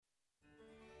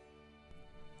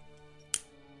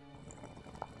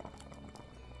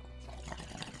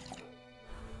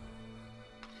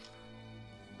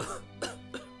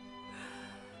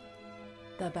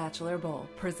The Bachelor Bowl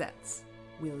presents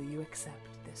Will You Accept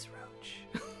This Roach?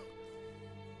 Perfect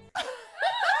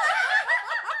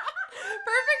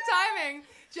timing.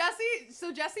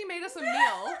 Jesse made us a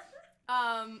meal.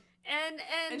 And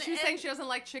she was saying she doesn't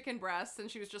like chicken breasts, and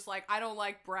she was just like, I don't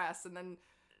like breasts. And then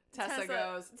Tessa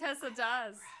goes, Tessa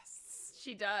does.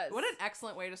 She does. What an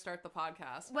excellent way to start the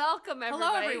podcast. Welcome, everybody.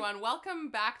 Hello, everyone. Welcome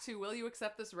back to Will You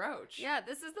Accept This Roach? Yeah,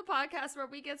 this is the podcast where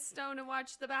we get stoned and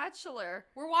watch The Bachelor.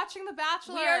 We're watching The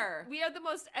Bachelor. We are the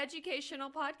most educational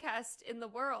podcast in the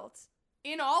world.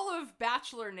 In all of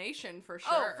Bachelor Nation, for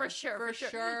sure. Oh, for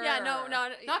sure. Yeah, no.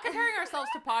 Not comparing ourselves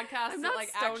to podcasts I'm that, not like,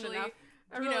 stoned actually... enough.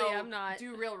 I'm not.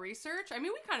 Do real research. I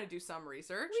mean, we kind of do some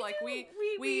research. We've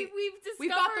discovered we've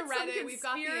got the some Reddit, we've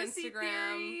got the conspiracy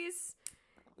Instagram. theories.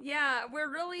 Yeah, we're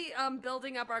really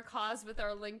building up our cause with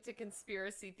our link to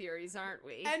conspiracy theories, aren't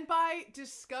we? And by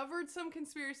discovered some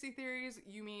conspiracy theories,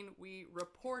 you mean we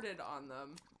reported on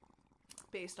them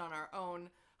based on our own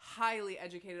highly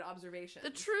educated observations. The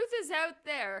truth is out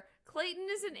there. Clayton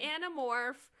is an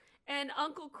anamorph, and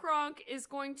Uncle Kronk is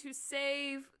going to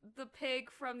save the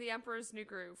pig from the Emperor's New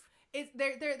Groove.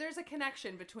 There's a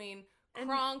connection between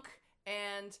Kronk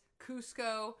and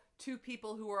Cusco, two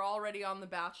people who were already on The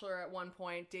Bachelor at one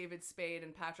point, David Spade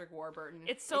and Patrick Warburton.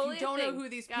 It's totally If you don't a know thing, who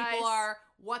these guys. people are,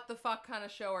 what the fuck kind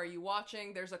of show are you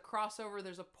watching? There's a crossover,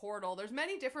 there's a portal. There's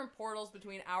many different portals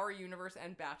between our universe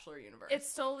and Bachelor universe.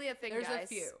 It's totally a thing, There's guys. a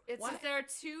few. There are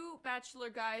two Bachelor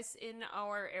guys in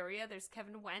our area. There's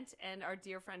Kevin Wendt and our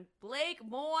dear friend Blake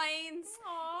Moynes.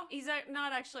 Aww. He's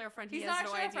not actually our friend. He's he not has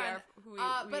no actually idea our friend. who we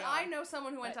but are. I know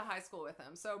someone who went to high school with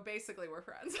him, so basically we're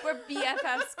friends. We're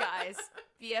BFFs, guys.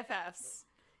 BFFs.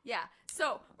 Yeah.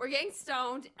 So we're getting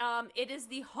stoned. It is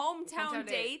the hometown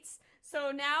dates.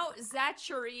 So now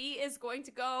Zatchery is going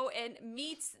to go and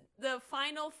meet the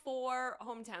final four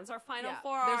hometowns. Our final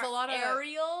four are There's a lot of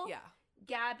Ariel,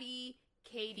 Gabby,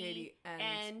 Katie,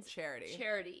 and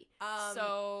Charity.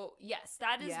 So yes,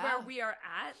 that is where we are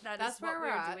at. That's what where we're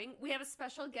we're doing. We have a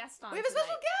special guest on. We have a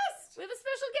special guest. We have a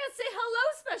special guest. Say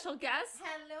hello, special guest.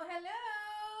 Hello.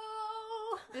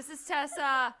 This is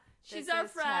Tessa. She's our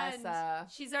friend. Tessa.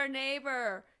 She's our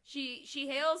neighbor. She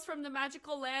hails from the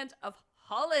magical land of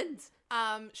Holland.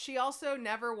 She also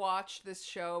never watched this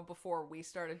show before we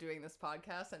started doing this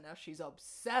podcast, and now she's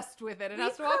obsessed with it and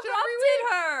has to watch it every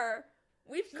week. Her.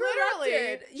 We've Literally.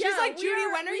 corrupted. She's like, Judy,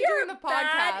 when are you doing the podcast?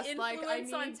 Bad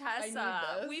influence on Tessa.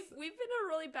 I need this. We've been a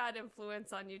really bad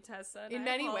influence on you, Tessa. And in I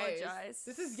many ways. apologize.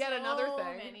 This is yet another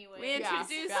thing. Many ways. We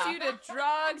introduced you to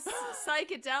drugs,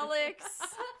 psychedelics.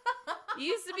 You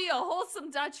used to be a wholesome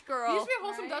Dutch girl. You used to be a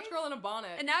wholesome Dutch girl in a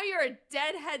bonnet. And now you're a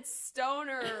deadhead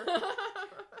stoner.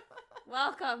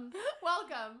 Welcome.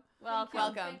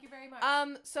 Thank you very much.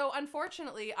 So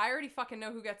unfortunately, I already fucking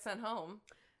know who gets sent home.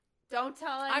 Don't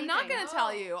tell anything. I'm not gonna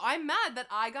tell you. I'm mad that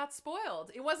I got spoiled.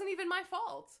 It wasn't even my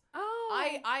fault. Oh.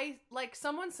 I like,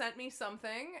 someone sent me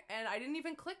something and I didn't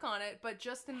even click on it, but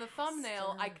just in the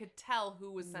thumbnail I could tell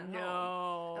who was sent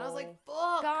home. And I was like,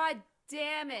 fuck. God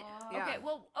damn it. Yeah.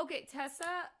 Okay,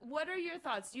 Tessa, what are your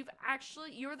thoughts?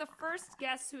 You're the first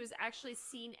guest who has actually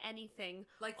seen anything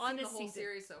Like, on seen this the whole season.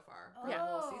 series so far. Oh, The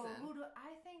whole season. who do I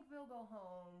think will go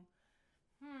home?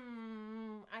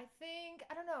 I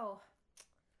don't know.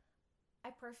 I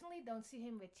personally don't see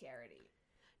him with Charity.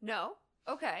 No?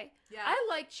 Okay. Yeah. I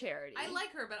like Charity. I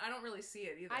like her, but I don't really see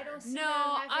it either. I don't see No,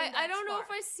 them having I that don't know if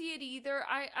spark. I see it either.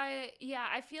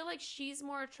 I feel like she's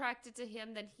more attracted to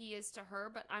him than he is to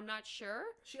her, but I'm not sure.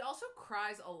 She also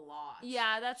cries a lot.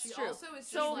 Yeah, that's She true. also is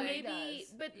just so like- maybe,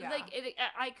 does. but Yeah. like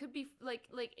I could be like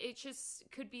it just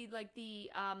could be like the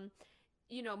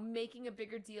making a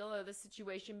bigger deal of the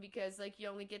situation because like you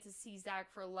only get to see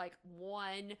Zach for like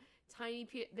one tiny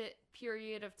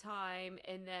period of time,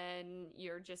 and then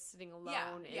you're just sitting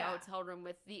alone in a hotel room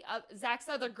with the Zach's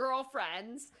other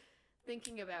girlfriends,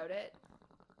 thinking about it.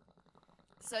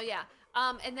 So yeah,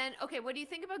 and then okay, what do you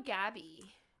think about Gabby?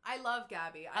 I love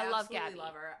Gabby. I love absolutely Gabby.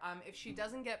 love her. If she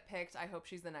doesn't get picked, I hope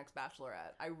she's the next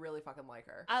Bachelorette. I really fucking like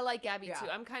her. I like Gabby Yeah. too.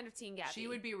 I'm kind of team Gabby. She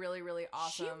would be really, really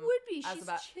awesome. She would be. as She's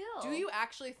chill. Do you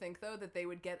actually think though that they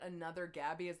would get another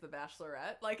Gabby as the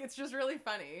Bachelorette? Like, it's just really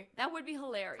funny. That would be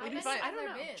hilarious. It'd be guess funny. it's I don't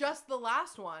never know. been. Just the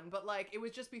last one, but like it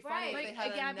would just be funny Right. if they Like,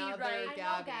 had a Gabby, another right. I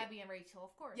Gabby. know Gabby and Rachel,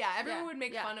 of course. Yeah, everyone Yeah. would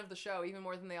make Yeah. fun of the show even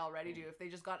more than they already do if they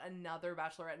just got another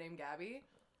Bachelorette named Gabby.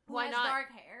 Who Why has not?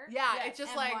 dark hair. Yeah, Yes, it's just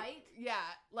and like white. Yeah.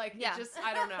 it just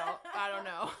I don't know. I don't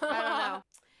know. I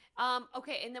don't know.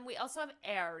 Okay, and then we also have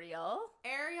Ariel.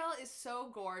 Ariel is so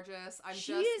gorgeous.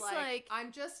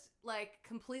 I'm just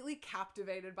completely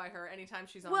captivated by her anytime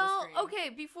she's on the Well, screen. okay,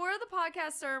 before the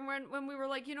podcast started, when we were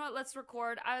like, you know what, let's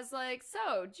record, I was like,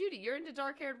 so, Judy, you're into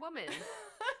dark-haired women.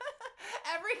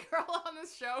 every girl on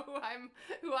this show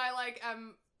who I like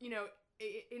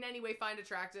in any way find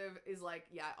attractive is like,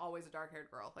 yeah, always a dark-haired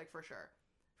girl, like for sure.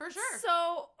 For sure.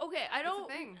 So, okay, I don't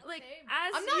thing. like Same.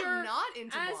 as I'm not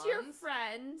into as blondes. your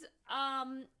friend,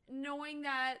 knowing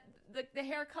that the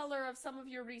hair color of some of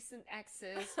your recent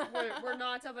exes were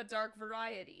not of a dark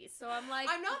variety. So I'm like,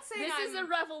 I'm not saying this is a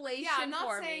revelation. Yeah, I'm not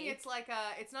for saying me. it's like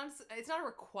it's not a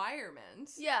requirement.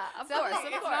 Yeah, of It's course, definitely-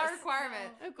 of it's course. not a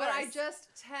requirement. Of But I course. just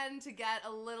tend to get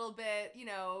a little bit,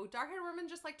 dark-haired women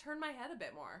just like turn my head a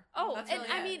bit more. Oh, That's and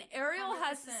really I it. mean, Ariel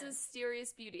has this 100%.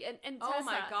 mysterious beauty, and Oh Tessa,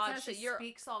 my god, Tessa, she you're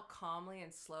speaks all calmly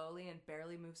and slowly and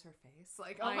barely moves her face.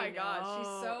 Like, I oh my god, she's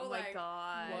know. so Oh like, my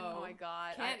god, whoa. oh my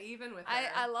god, can't even with her.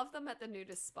 I love them at the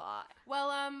nudist spot.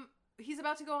 Well, he's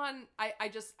about to go on. I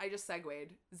just segued.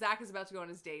 Zach is about to go on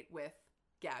his date with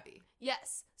Gabby.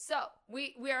 Yes, so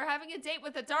we are having a date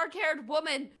with a dark-haired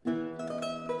woman.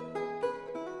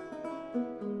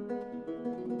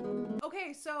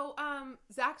 Okay, so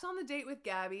Zach's on the date with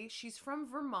Gabby. She's from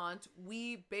Vermont.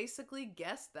 We basically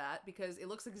guessed that because it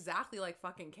looks exactly like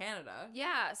fucking Canada.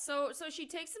 Yeah, so she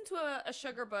takes him to a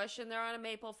sugar bush, and they're on a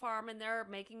maple farm, and they're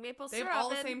making maple They syrup. have all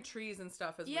the and- same trees and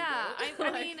stuff as Yeah, we do.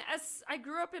 I mean, as I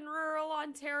grew up in rural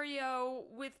Ontario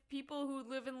with people who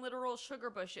live in literal sugar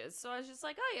bushes, so I was just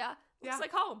like, oh yeah, looks Yeah.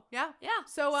 like home. yeah. Yeah.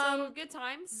 So good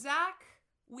times. Zach,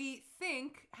 we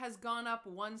think, has gone up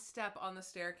one step on the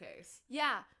staircase.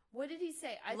 Yeah. What did he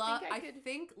say? I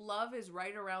think love is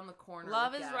right around the corner.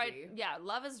 Love with is Gabby. right. Yeah,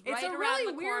 love is It's right a around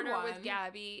really the weird corner with one.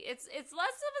 Gabby. It's less of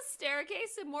a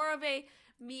staircase and more of a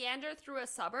meander through a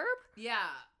suburb. Yeah.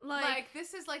 Like-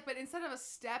 this is like, but instead of a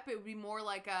step, it would be more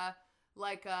like a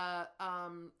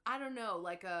I don't know,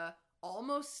 like a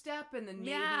almost step and then maybe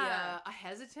Yeah. a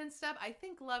hesitant step. I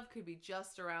think love could be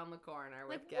just around the corner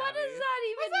with Like, Gabby. what does that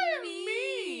even What does that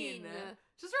mean?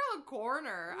 Just around the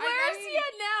corner. Where's I he mean,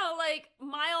 at now? Like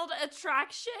mild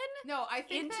attraction, No, I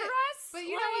think interest. that, but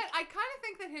you know Like- what? I kind of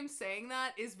think that him saying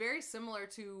that is very similar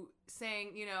to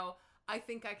saying, I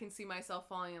think I can see myself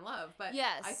falling in love, but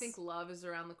Yes. I think love is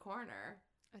around the corner.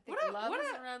 I think What a- love what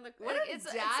is a- around the What like, a it's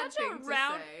dad such a thing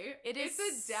round. to say. It is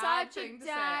It's a dad such a thing to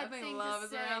say. I dad think thing love to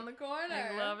is say. around the corner.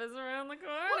 And love is around the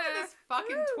corner. Look at this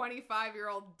fucking Woo.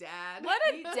 25-year-old dad. What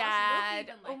He a does dad!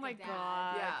 look even like Oh my a dad.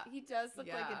 god. Yeah. He does look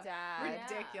like Yeah. a dad. Rid-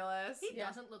 Ridiculous. He Yeah.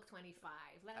 doesn't look 25.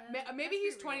 Maybe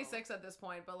he's 26 at this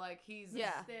point, but like he's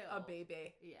Yeah. Still. a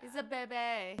baby. Yeah. He's a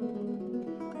baby.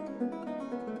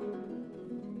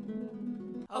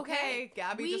 Okay,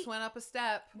 Gabby we- just went up a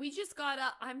step. We just got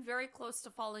I'm very close to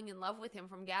falling in love with him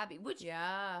from Gabby, which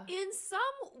Yeah. in some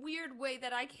weird way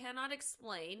that I cannot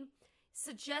explain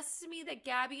suggests to me that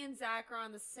Gabby and Zach are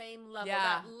on the same level. Yeah,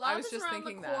 That I love was is just around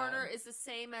thinking the that. corner is the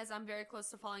same as I'm very close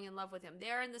to falling in love with him.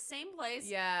 They're in the same place.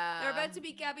 Yeah. They're about to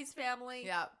be Gabby's family.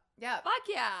 Yeah. Yeah. Fuck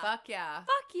yeah. Fuck yeah.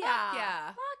 Fuck yeah. yeah.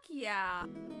 Fuck yeah.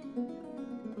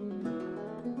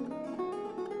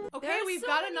 Okay, There's we've so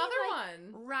got many, another like,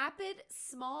 one. Rapid,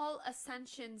 small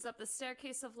ascensions up the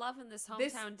staircase of love in this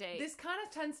This hometown date. this kind of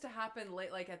tends to happen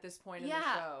late, like at this point yeah. in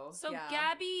the show. So yeah.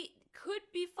 Gabby could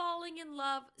be falling in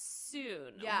love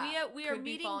soon. Yeah, we are could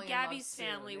be meeting falling in love Gabby's soon,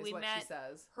 family. is We what met she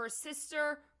says. her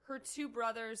sister, her two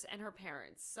brothers, and her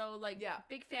parents. So like Yeah.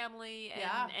 big family and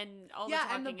Yeah. and all the Yeah,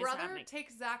 talking and the is brother happening.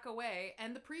 takes Zach away,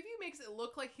 and the preview makes it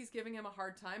look like he's giving him a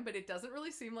hard time, but it doesn't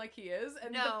really seem like he is.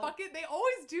 And No. they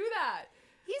always do that.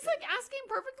 He's like asking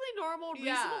perfectly normal,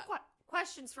 reasonable Yeah.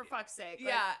 questions for fuck's sake. Like,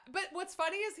 Yeah, but what's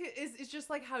funny is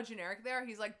just like how generic they are.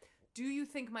 He's like, "Do you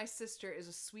think my sister is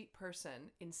a sweet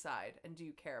person inside, and do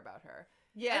you care about her?"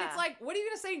 yeah. And it's like, what are you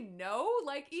gonna say? No,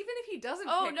 like even if he doesn't.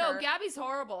 oh pick no, her, Gabby's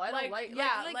horrible. I don't like.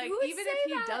 yeah, like, like who would even say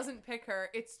if he that? doesn't pick her,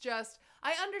 it's just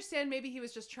I understand. Maybe he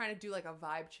was just trying to do like a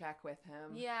vibe check with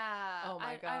him. Yeah. Oh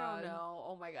my I God. don't know.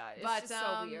 Oh my god. It's But just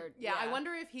so weird. Yeah, I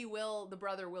wonder if the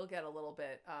brother will get a little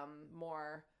bit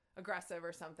more aggressive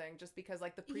or something, just because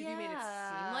like the preview made it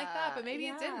seem like that, but maybe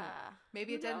it didn't.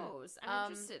 Maybe Who it didn't. knows?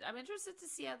 I'm interested. I'm interested to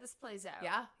see how this plays out.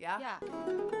 Yeah, yeah.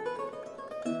 Yeah.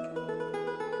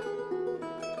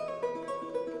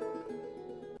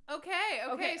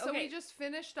 Okay, so okay. we just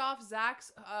finished off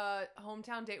Zach's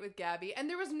hometown date with Gabby, and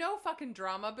there was no fucking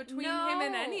drama between him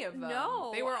and any of them.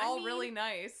 No, They were I all mean, really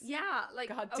nice. Yeah, like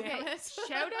God damn okay, it.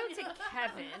 shout out to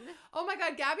Kevin. Oh my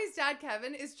god, Gabby's dad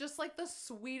Kevin is just like the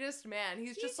sweetest man.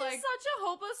 He's just like such a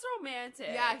hopeless romantic.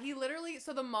 yeah, he literally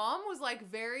so the mom was like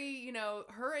very,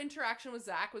 her interaction with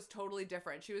Zach was totally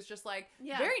different. She was just like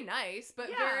very nice, but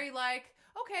Yeah. very like,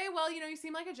 okay, well, you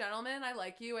seem like a gentleman. I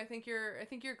like you. I think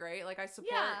you're great. Like I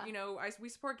support, we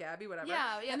support Gabby, whatever.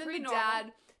 Yeah, And then pretty the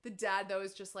normal. dad though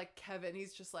is just like Kevin.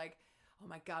 He's just like, oh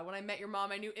my God, when I met your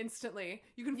mom, I knew instantly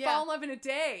you can Yeah. fall in love in a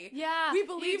day. Yeah. We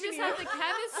believe you in just you. have the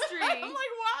chemistry. I'm like,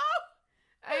 wow.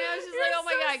 I was just You're like, oh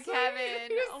my so God, sweet.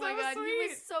 Kevin. You're Oh my so God, he sweet.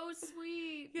 was so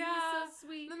sweet. Yeah. He was so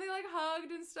sweet. And then they like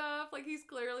hugged and stuff. Like he's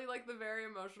clearly like the very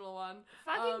emotional one.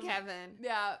 Fucking Kevin.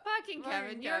 Yeah. Fucking Fucking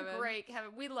Kevin. You're Kevin. great,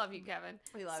 Kevin. We love you, Kevin.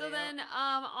 We love so you. then,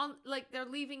 on like they're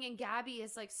leaving, and Gabby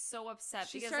is like so upset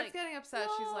She because starts like getting upset.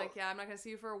 She's no. like, yeah, I'm not gonna see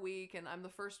you for a week, and I'm the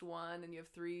first one, and you have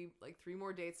three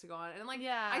more dates to go on. And I'm like,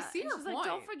 yeah, I see and her she's point. like,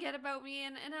 don't forget about me,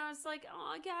 and I was like,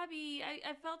 oh, Gabby,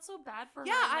 I felt so bad for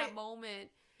Yeah, her in that moment.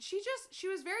 She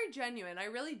was very genuine. I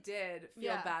really did feel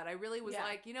Yeah. bad. I really was Yeah.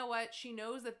 like, you know what? She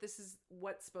knows that this is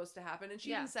what's supposed to happen. And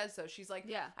she Yeah. even says so. She's like,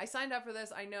 Yeah. I signed up for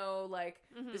this. I know, like,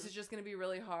 Mhm. this is just going to be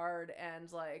really hard.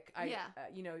 And, like,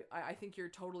 I think you're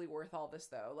totally worth all this,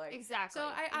 though. Like, Exactly. So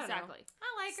I don't know. exactly.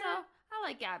 I like So her. I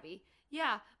like Gabby.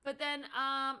 Yeah, but then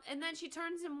and then she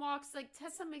turns and walks. Like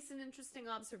Tessa makes an interesting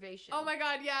observation. Oh my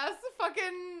God, yes.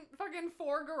 Fucking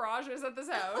 4 garages at this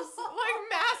house. Like,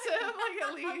 massive, like, at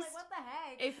I'm least. like, what the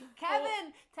heck? If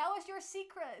Kevin, tell us your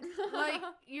secret. like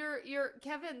you're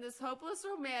Kevin, this hopeless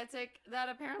romantic that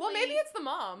apparently Well, maybe it's the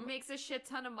mom. makes a shit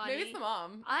ton of money. Maybe it's the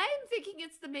mom. I'm thinking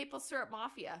it's the maple syrup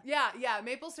mafia. Yeah,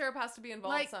 maple syrup has to be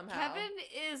involved Like somehow. Kevin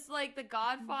is like the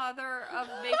godfather of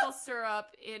maple syrup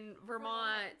in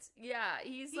Vermont. Yeah,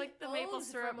 he's He like the maple owns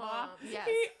syrup Vermont. mafia. Yes.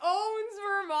 He owns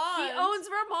Vermont. He owns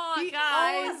Vermont, He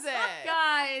guys. owns it.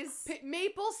 Guys.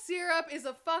 Maple syrup is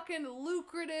a fucking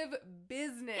lucrative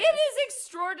business. It is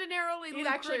extraordinarily It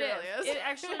lucrative. actually really is. It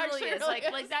actually It actually really is. really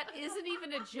is. Like that isn't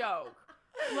even a joke.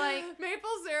 Like maple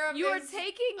syrup. you are is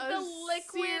taking a the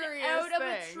liquid serious out of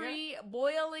a thing. tree,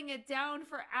 boiling it down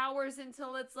for hours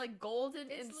until it's like golden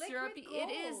It's and liquid syrupy. It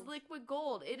is gold. liquid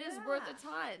gold. It is worth a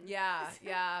ton.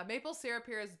 Yeah. Maple syrup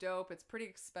here is dope. It's pretty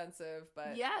expensive,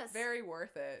 but Yes. very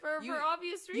worth it. For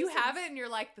obvious reasons. you have it, and you're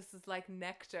like, this is like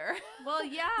nectar. Well,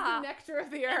 It's yeah. the nectar of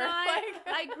the earth. And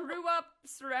Like, I grew up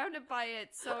surrounded by it,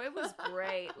 so it was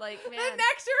great. Like, the man,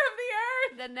 nectar of the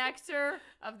earth. the nectar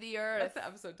of the earth. That's the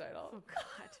episode title. Oh God.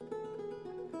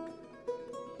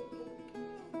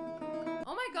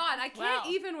 Oh my God, I can't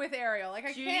Wow. even with Ariel. Like, I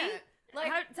Judy? can't.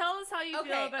 Like, Tell us how you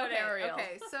feel about Ariel.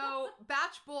 Okay, so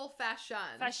Batch Bowl fashion.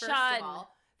 First Fashion. of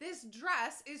all, this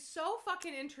dress is so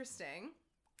fucking interesting.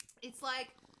 It's like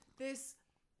this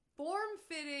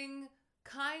form-fitting,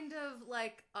 kind of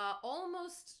like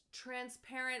almost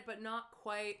transparent, but not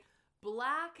quite,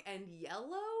 black and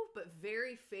yellow, but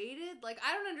very faded. Like,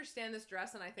 I don't understand this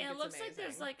dress, and I think And it it's looks amazing. like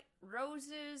there's like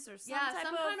roses or some yeah, type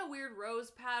some of kind of weird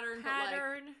rose pattern. But like,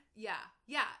 pattern. yeah.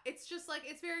 It's just like,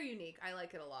 it's very unique. I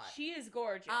like it a lot. She is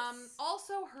gorgeous.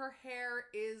 Also, her hair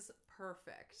is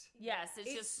perfect. yes,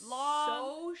 it's just It's long,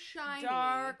 so shiny,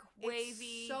 dark, It's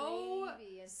wavy. so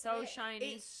Wavy and so thick. shiny.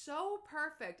 it's so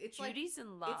perfect. It's Judy's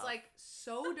in love. like it's like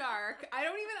so dark. I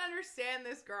don't even understand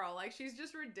this girl. Like, she's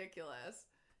just ridiculous.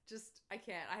 Just I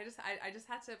can't. I just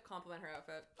had to compliment her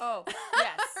outfit. oh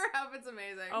yes. Her outfit's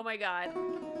amazing. Oh my God.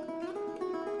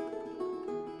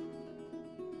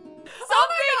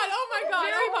 Oh my god!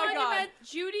 Very Oh my god! monument.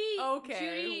 Judy.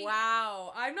 Okay. Judy,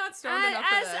 Wow. I'm not stoned enough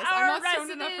as for this. our I'm not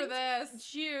stoned enough for resident this.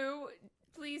 Jew,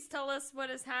 please tell us what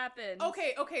has happened.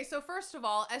 Okay, so first of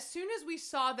all, as soon as we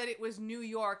saw that it was New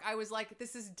York, I was like,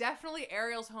 this is definitely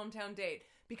Ariel's hometown date.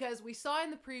 Because we saw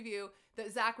in the preview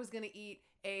that Zach was going to eat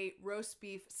a roast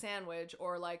beef sandwich,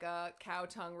 or like a cow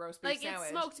tongue roast beef Like sandwich.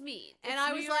 it's smoked meat. And It's I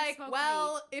New was York like, smoked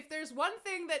well, meat. if there's one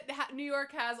thing that New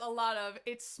York has a lot of,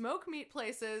 it's smoked meat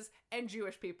places and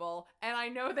Jewish people. And I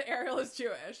know that Ariel is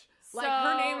Jewish. Like,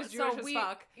 her name is Jewish as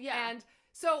fuck. Yeah. And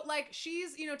so, like,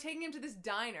 she's, taking him to this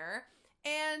diner,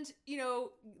 and,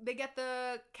 they get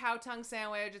the cow tongue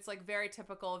sandwich. It's, like, very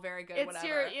typical, very good,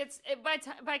 whatever.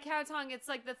 By cow tongue, it's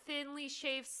like the thinly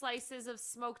shaved slices of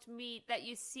smoked meat that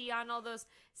you see on all those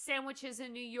sandwiches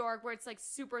in New York, where it's like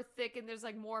super thick and there's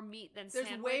like more meat than There's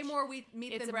sandwich. way more meat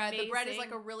It's than bread. The bread is like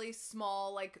amazing. a really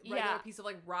small, like, regular Yeah. piece of,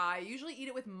 like, rye. You usually eat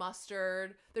it with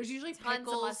mustard. There's usually Tons of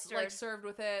pickles, mustard. like, served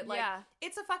with it. Like, Yeah.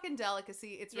 it's a fucking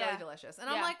delicacy. It's really Yeah. delicious. And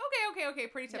I'm Yeah. like, okay,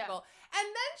 pretty typical. And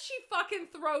then she fucking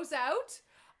throws out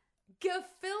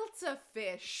gefilte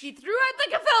fish. She threw out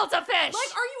the gefilte fish.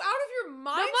 Like, are you out of your the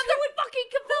mind? mother would fucking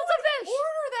gefilte fish.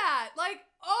 Order that. Like,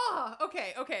 oh,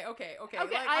 okay. Okay,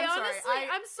 Like, I I'm honestly, sorry.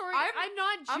 I'm sorry. I'm- I'm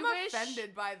not I'm Jewish.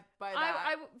 offended by that.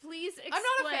 I please explain. I'm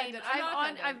not offended. I'm not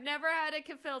offended. I've never had a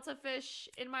gefilte fish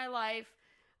in my life.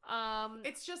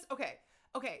 It's just okay.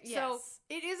 So Yes.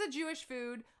 it is a Jewish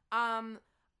food.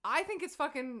 I think it's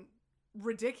fucking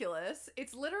ridiculous.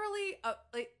 It's literally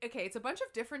it's a bunch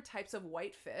of different types of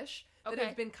white fish that Okay.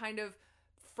 have been kind of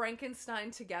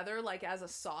Frankenstein together, like as a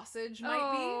sausage might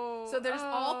Oh, be. So they're just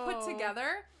all put oh.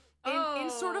 together. in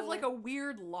sort of like a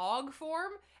weird log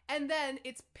form, and then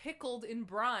it's pickled in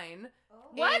brine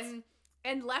What?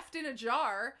 and left in a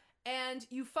jar, and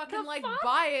you fucking The fuck?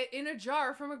 buy it in a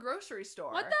jar from a grocery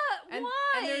store. What the? and, Why?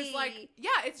 And there's like,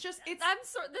 it's I'm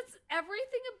sorry. That's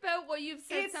everything about what you've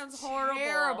said sounds horrible.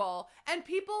 Terrible. And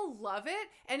people love it,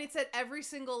 and it's at every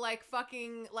single like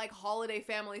fucking like holiday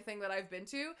family thing that I've been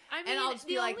to. I mean, and I'll just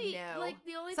be like, only, no. like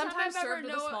the only Sometimes time I've ever served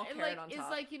with a small known carrot on is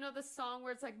top. like, you know, the song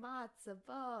where it's like matzo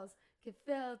balls,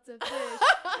 gefilte fish,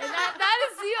 and that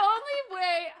is the only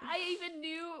way I even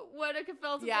knew what a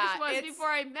gefilte fish was before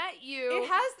I met you.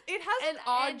 It has an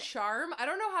odd charm. I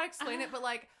don't know how to explain it, but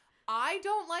like, I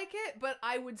don't like it, but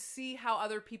I would see how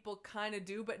other people kind of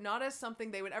do, but not as something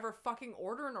they would ever fucking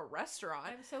order in a restaurant.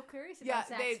 I'm so curious about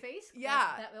Zach's face.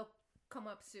 Yeah. That will come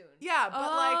up soon. Yeah, but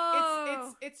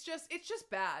like it's just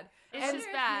bad. It's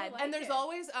just bad. And there's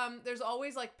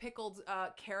always like pickled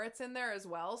carrots in there as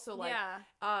well. So like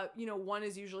you know, one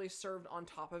is usually served on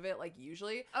top of it, like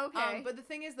usually. Okay. But the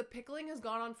thing is, the pickling has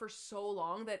gone on for so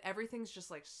long that everything's just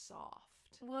like soft.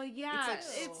 Well, yeah,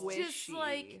 it's just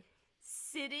like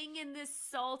sitting in this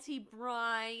salty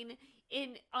brine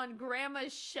on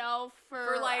grandma's shelf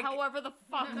for like however the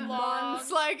fuck long. Months.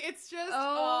 Like it's just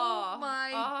oh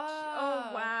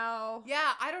wow.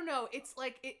 Yeah, I don't know. It's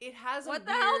like it has what a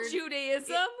the weird, hell,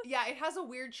 Judaism? It has a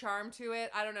weird charm to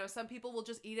it. I don't know. Some people will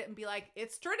just eat it and be like,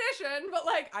 it's tradition, but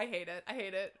like I hate it.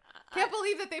 Can't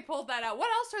believe that they pulled that out. What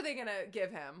else are they gonna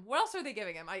give him? What else are they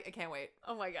giving him? I can't wait.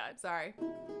 Oh my god. Sorry.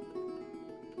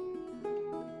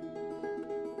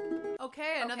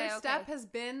 Okay, another step has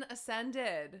been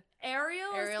ascended.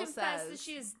 Ariel has confessed says that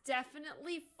she is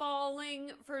definitely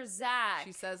falling for Zach.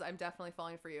 She says, I'm definitely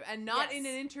falling for you. And not in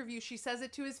an interview, she says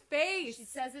it to his face. She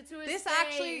says it to his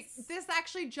face. This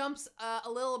actually jumps a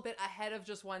little bit ahead of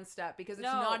just one step, because it's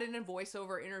not in a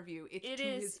voiceover interview. It's to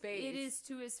his face. It is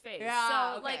to his face.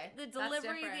 Yeah, so, like, the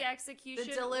delivery, the execution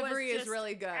is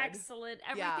really good. Excellent.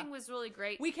 Everything was really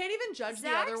great. We can't even judge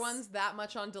the other ones that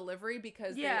much on delivery,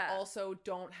 because they also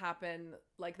don't happen,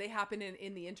 like, they happen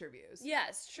in the interviews.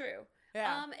 Yes, true.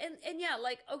 Yeah. And yeah,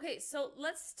 like, okay, so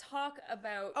let's talk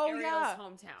about Ariel's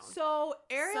hometown. So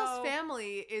Ariel's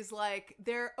family is like,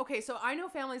 so I know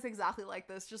families exactly like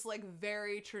this, just like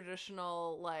very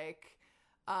traditional, like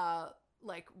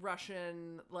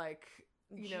Russian, like,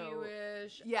 you know,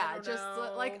 Jewish. Yeah, just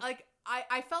like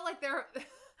I felt like they're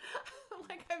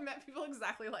like I've met people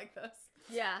exactly like this.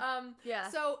 Yeah.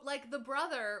 So like the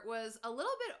brother was a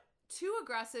little bit too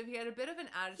aggressive. He had a bit of an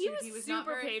attitude. He was super not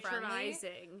very patronizing.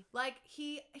 Friendly. Like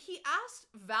he asked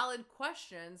valid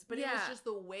questions, but it was just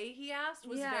the way he asked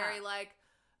was very like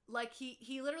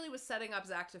he literally was setting up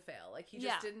Zach to fail. Like he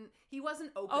just he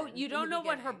wasn't open. Oh, you don't know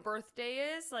what her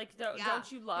birthday is? Like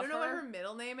don't you love her? You don't know what her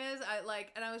middle name is? I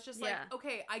was just like,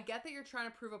 okay, I get that you're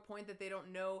trying to prove a point that they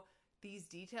don't know these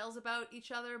details about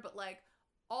each other, but like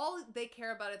all they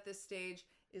care about at this stage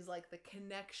is like the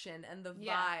connection and the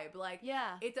vibe. Like,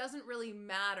 it doesn't really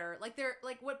matter. Like they're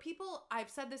like what people, I've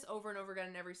said this over and over again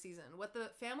in every season, what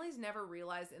the families never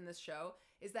realize in this show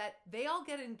is that they all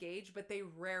get engaged, but they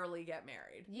rarely get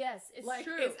married. Yes, it's like,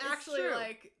 true. It's actually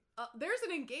like there's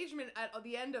an engagement at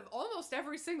the end of almost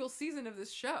every single season of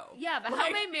this show. Yeah, but like,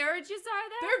 how many marriages are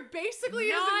there? There basically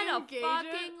isn't an engagement. Not a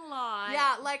fucking lot.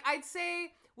 Yeah, like I'd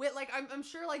say. Like I'm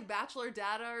sure like Bachelor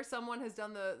Data or someone has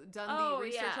done the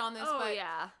research on this, but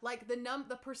like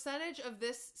the percentage of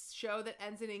this show that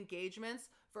ends in engagements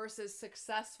versus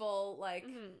successful like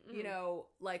you know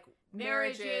like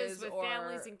marriages with or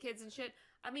families and kids and shit.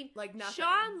 I mean, like nothing.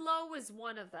 Sean Lowe was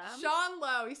one of them. Sean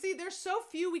Lowe. You see, there's so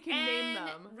few we can name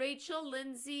them. Rachel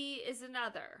Lindsay is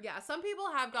another. Yeah, some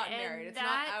people have gotten married. It's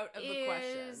not out of the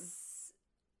question.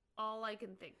 All I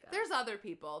can think of. There's other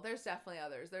people. There's definitely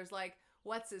others. There's like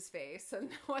what's his face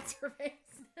and what's her face.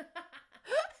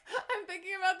 I'm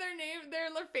thinking about their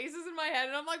faces in my head,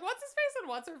 and I'm like, what's his face and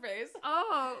what's her face?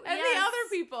 Oh, and the other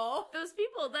people, those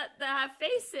people that have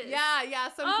faces. Yeah,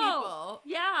 some people.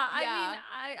 Yeah, I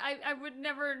mean, I would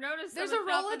never notice. There's a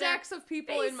Rolodex of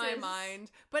people in my mind,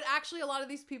 but actually, a lot of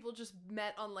these people just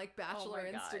met on like Bachelor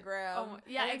Instagram. Oh,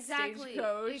 yeah, and exactly.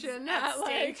 Stagecoach and at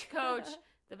Stagecoach.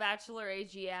 The Bachelor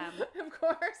AGM. Of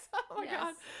course. Oh my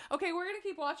god. Okay, we're going to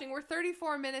keep watching. We're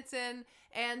 34 minutes in.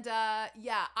 And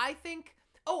I think...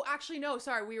 Oh, actually, no.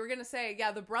 Sorry. We were going to say,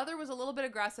 the brother was a little bit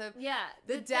aggressive. Yeah.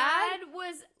 The dad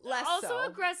was less also so.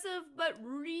 Aggressive, but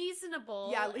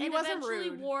reasonable. Yeah, he wasn't eventually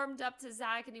rude. Warmed up to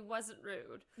Zach, and he wasn't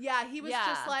rude. Yeah, he was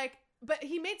just like... But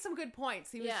he made some good points.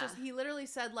 He was he literally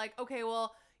said like, okay,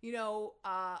 well, you know...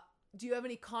 do you have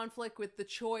any conflict with the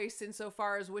choice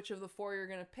insofar as which of the four you're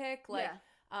going to pick? Like...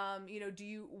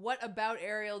 what about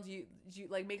Ariel do you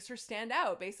like makes her stand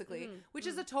out, basically, which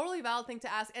is a totally valid thing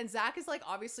to ask. And Zach is like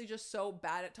obviously just so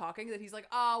bad at talking that he's like,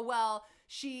 oh, well,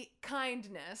 she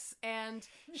kindness and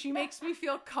she makes me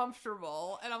feel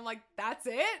comfortable. And I'm like, that's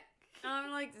it?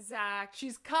 I'm like, Zach.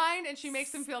 She's kind and she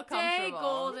makes him feel comfortable. Stay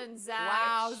golden, Zach.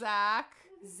 Wow, Zach.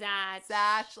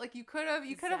 Zatch. Like you could have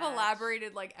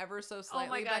elaborated like ever so slightly.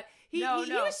 Oh my God. But he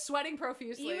was sweating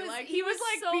profusely. He was like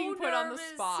so being put nervous. on the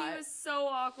spot. He was so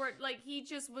awkward. Like he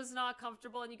just was not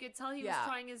comfortable, and you could tell he was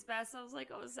trying his best. I was like,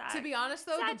 oh, Zach. To be honest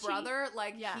though, Zatchy. the brother,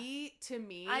 he to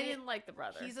me, I didn't like the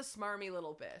brother. He's a smarmy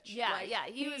little bitch. Yeah,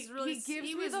 he was really. He gives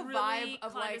me the really vibe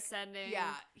of condescending. like,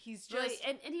 yeah, he's just really,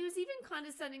 and he was even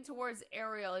condescending towards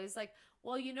Ariel. He's like,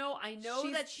 well, I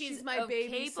know that she's my a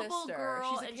baby capable sister.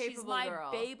 girl, She's a and capable she's my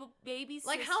girl. baby sister.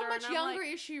 Like, how much and I'm younger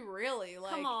like, is she really?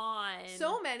 Like, come on.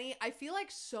 I feel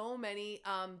like so many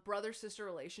brother-sister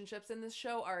relationships in this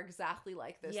show are exactly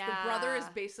like this. Yeah. The brother is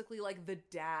basically like the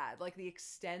dad, like the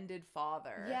extended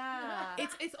father. Yeah.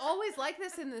 It's always like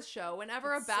this in this show.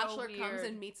 Whenever It's a bachelor so comes weird.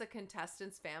 and meets a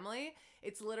contestant's family,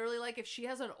 it's literally like if she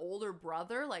has an older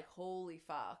brother, like, holy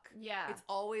fuck. Yeah. It's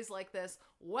always like this,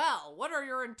 well, what are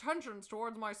your intentions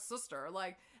towards my sister?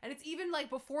 Like, and it's even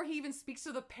like before he even speaks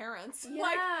to the parents. Yeah.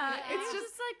 Like, and it's you're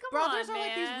just like, come brothers on, are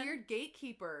like man. these weird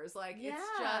gatekeepers. Like, Yeah.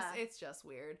 it's just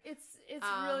weird. It's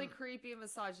really creepy and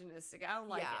misogynistic. I don't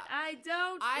like yeah. it. I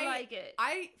don't like it.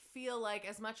 I feel like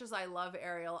as much as I love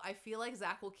Ariel, I feel like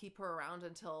Zach will keep her around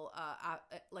until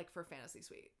like for Fantasy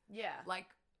Suite. Yeah. Like,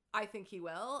 I think he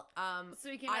will. So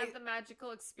you can have the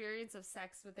magical experience of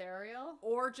sex with Ariel?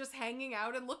 Or just hanging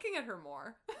out and looking at her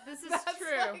more. This is That's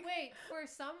true. like- Wait, for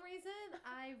some reason,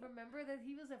 I remember that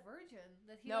he was a virgin.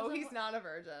 He's not a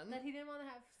virgin. That he didn't want to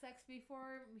have sex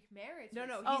before marriage. No,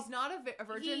 Oh, he's not a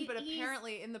virgin, but he's-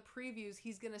 apparently in the previews,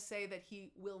 he's going to say that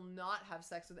he will not have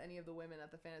sex with any of the women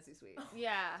at the Fantasy Suite.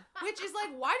 Yeah. Which is like,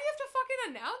 why do you have to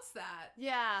fucking announce that?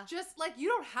 Yeah. Just, like, you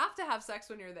don't have to have sex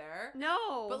when you're there.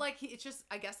 No. But, like, it's just,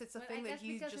 I guess it's a But thing I that guess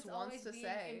he because just it's wants always to being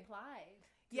say. Implied.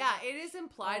 Yeah, it is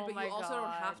implied, Oh but my you also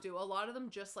don't have God. to. A lot of them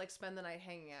just, like, spend the night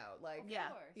hanging out. Like, Yeah.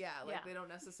 Of course. yeah, like, Yeah. they don't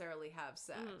necessarily have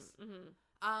sex.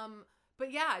 Mm-hmm.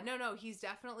 But yeah, no, he's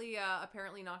definitely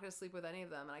apparently not going to sleep with any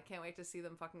of them, and I can't wait to see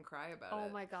them fucking cry about it. Oh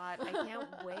my God. I can't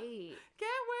wait.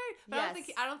 Can't wait. But Yes.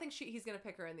 I don't think he's going to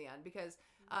pick her in the end because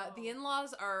the No.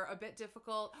 in-laws are a bit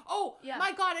difficult. Oh Yeah.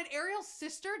 my God, and Ariel's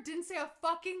sister didn't say a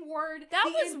fucking word That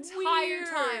the was entire weird.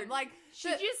 time. Like, She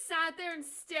just sat there and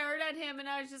stared at him, and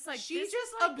I was just like, she this just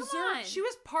is like, come observed. on. She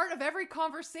was part of every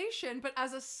conversation, but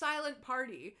as a silent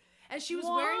party. And she was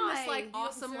wearing this like The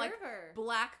awesome like observer.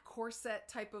 black corset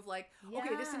type of like,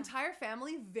 okay, this Yeah. entire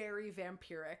family very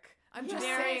vampiric. I'm Yes. just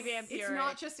Very saying, it's vampiric.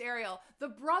 not just Ariel. The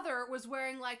brother was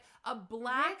wearing like a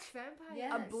black, Rich vampire.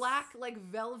 Yes. a black like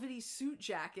velvety suit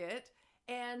jacket,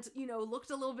 and looked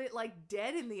a little bit like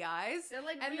dead in the eyes. They're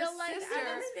like And the real life sister-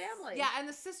 Addams family. Yeah, and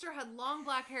the sister had long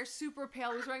black hair, super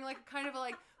pale. Was wearing like kind of a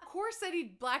like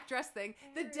corset-y black dress thing.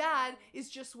 The dad is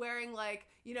just wearing like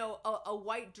a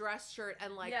white dress shirt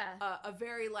and like Yeah. a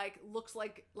very like looks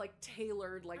like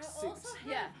tailored like I suit. also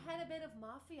had a bit of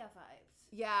mafia vibes.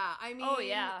 Yeah, I mean, Oh,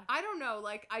 yeah. I don't know.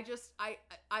 Like, I just, I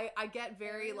get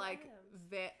very Ariel like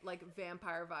Adams.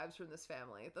 vampire vibes from this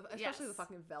family, especially Yes. the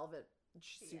fucking velvet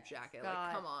suit Yes. jacket. God.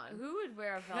 Like, come on, Who would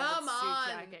wear a velvet come on,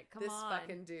 suit jacket? Come this on.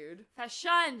 fucking dude.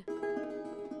 Fashion.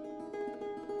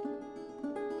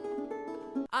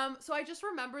 So I just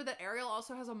remember that Ariel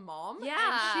also has a mom. Yeah,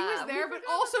 and she was we there, but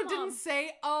forgot also about the mom. didn't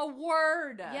say a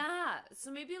word. Yeah.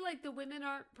 So maybe like the women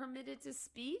aren't permitted to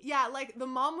speak. Yeah, like the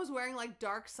mom was wearing like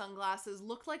dark sunglasses,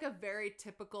 looked like a very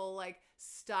typical like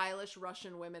stylish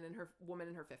Russian woman in her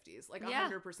 50s, like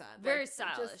 100%. Very Like,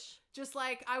 stylish. Just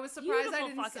like I was surprised Beautiful I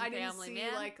didn't fucking family, see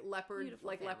man. like leopard Beautiful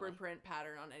leopard family. print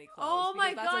pattern on any clothes. Oh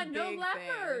my because that's a God, no big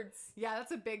leopards. thing. Yeah,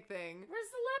 that's a big thing. Where's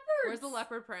the leopards? Where's the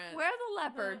leopard print? Where are the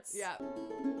leopards? Yeah.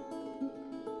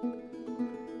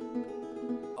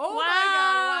 Oh Wow. my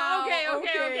God!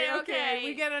 Wow. Okay.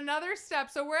 We get another step.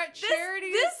 So we're at This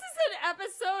Charity's. is an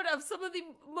episode of some of the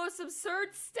most absurd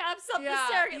steps up Yeah, the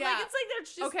staircase. yeah. Like it's like they're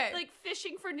just Okay. like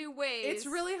fishing for new ways. It's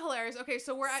really hilarious. Okay,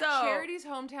 so we're at So- Charity's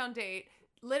hometown date.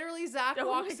 Literally, Zach Oh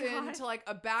walks my God. into like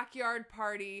a backyard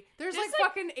party. There's There's, like like,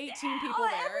 fucking 18 people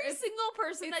there. Every It's single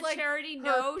person it's that like Charity her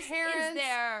knows parents, is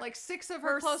there. like 6 of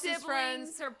her closest siblings,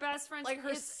 friends, her best friends, like her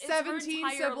it's her 17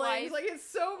 entire siblings. life. Like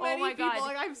it's so Oh many my people. God.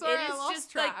 Like I'm sorry, It I is lost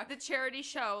just track. like the charity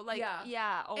show. Like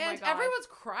Yeah. oh my And God. everyone's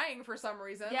crying for some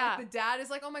reason. Yeah. Like the dad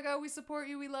is like, "Oh my God, we support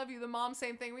you, we love you." The mom,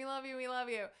 same thing, "We love you, we love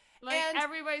you." Like,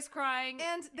 everybody's crying.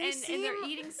 And and they're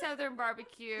eating Southern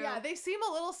barbecue. Yeah, they seem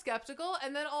a little skeptical,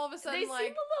 and then all of a sudden, they seem a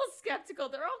little skeptical.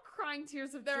 They're all crying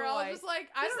tears of joy. They're all just like,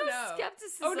 I don't know.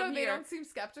 Skepticism Oh, no, they here. don't seem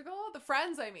skeptical? The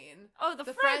friends, I mean. Oh,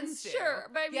 the friends, do. sure.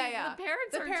 But I mean, the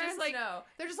parents are just like... no.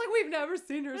 They're just like, we've never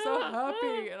seen her so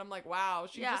happy. And I'm like, wow,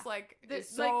 she just like is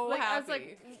so happy. I was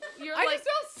like, you're I like, just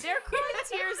don't see they're crying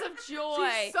tears of joy.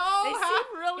 She's so they happy.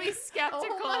 seem really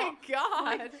skeptical. Oh my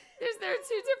God. Like, there are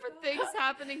two different things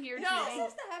happening here. No. Today.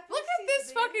 Look at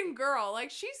this fucking girl. Like,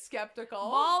 she's skeptical.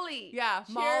 Molly. Yeah,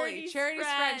 Molly. Charity's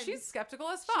friend. She's skeptical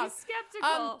as fuck. She's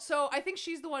skeptical. So I think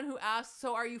she's the one who asks,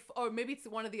 so are you, or maybe it's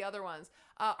one of the other ones,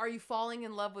 are you falling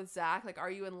in love with Zach? Like,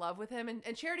 are you in love with him?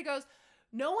 And Charity goes,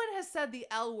 no one has said the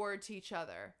L word to each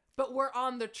other, but we're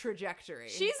on the trajectory.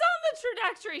 She's on the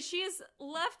trajectory. She has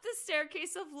left the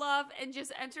staircase of love and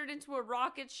just entered into a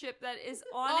rocket ship that is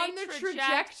on the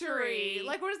trajectory.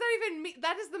 Like, what does that even mean?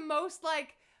 That is the most,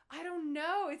 like, I don't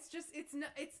know. It's just,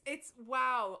 it's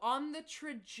wow, on the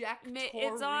trajectory.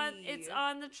 It's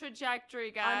on the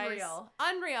trajectory, guys.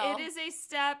 Unreal. It is a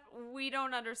step we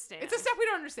don't understand. It's a step we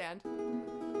don't understand.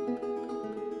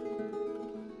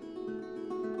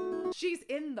 She's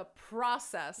in the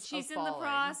process. She's in the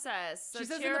process. So she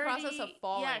says in the process of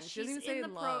falling. Yeah, she doesn't even say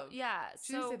in love. She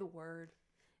doesn't say the word.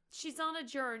 She's on a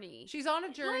journey. She's on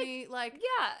a journey, like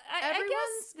yeah. I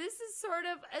guess this is sort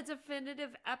of a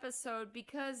definitive episode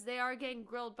because they are getting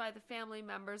grilled by the family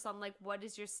members on like, what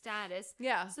is your status?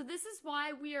 Yeah. So this is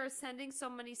why we are ascending so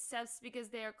many steps, because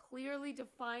they are clearly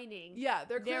defining. Yeah,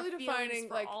 they're clearly defining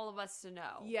for like all of us to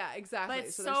know. Yeah, exactly.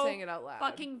 But so they're saying it out loud.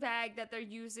 Fucking vague that they're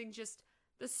using just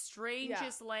the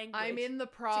strangest language. I'm in the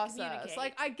process.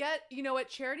 Like, I get, you know what,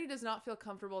 Charity does not feel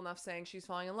comfortable enough saying she's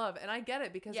falling in love, and I get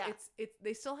it because it's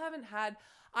they still haven't had.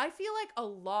 I feel like a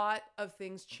lot of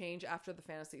things change after the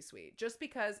fantasy suite, just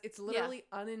because it's literally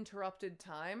uninterrupted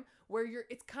time where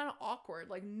it's kind of awkward,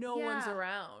 like no one's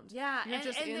around. Yeah, you're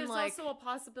just in there's like, also a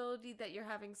possibility that you're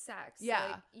having sex. Yeah,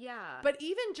 like, yeah. But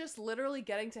even just literally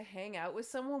getting to hang out with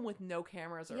someone with no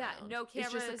cameras around. Yeah, no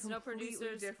cameras, it's just a no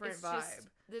producers. Different it's vibe. Just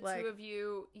the two of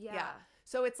you. Yeah.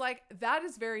 So it's like, that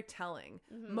is very telling.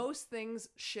 Mm-hmm. Most things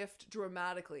shift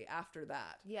dramatically after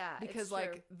that. Yeah, because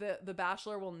like the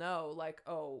Bachelor will know, like,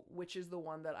 oh, which is the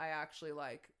one that I actually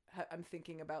like I'm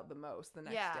thinking about the most the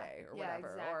next day or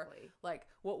whatever. Exactly. Or like,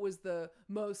 what was the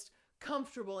most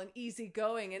comfortable and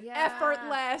easygoing and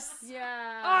effortless.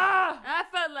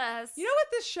 Effortless. You know what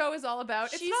this show is all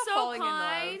about? She's it's not so falling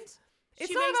kind. in love. It's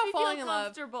she not makes about me falling feel in love.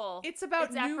 comfortable. It's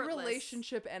about new effortless.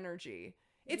 relationship energy.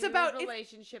 It's new about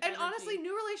relationship and energy. honestly,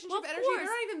 new relationship Well, energy. course. They're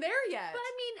not even there yet. But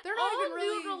I mean, they're not all even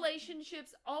really new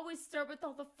relationships always start with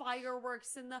all the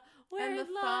fireworks and the we're and the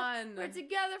in love, fun. we're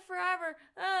together forever.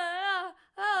 Yeah,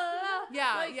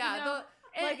 like, yeah. You know,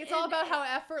 like it's all about how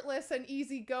effortless and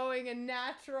easygoing and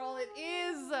natural it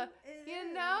is.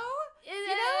 You know?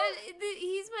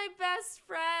 He's my best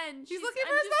friend. She's looking for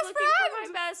I'm his just best looking friend. for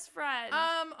my best friend.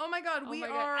 Oh my god, we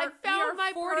are. I found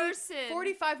my 40, person.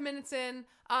 45 minutes in.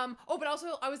 But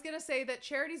also I was gonna say that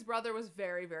Charity's brother was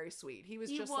very, very sweet. He was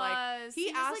he just was. like he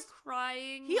asked, was like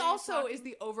crying. He also is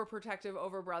the overprotective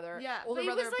older brother. Yeah, older but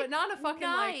brother, was, like, but not in a fucking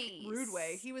nice. like rude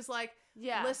way. He was like,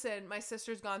 listen, my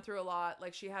sister's gone through a lot.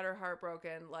 Like, she had her heart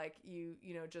broken. Like, you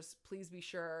know, just please be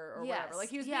sure or whatever. Like,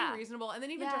 he was being reasonable. And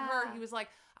then even to her, he was like,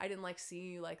 I didn't like see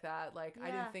you like that. Like, I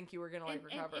didn't think you were gonna like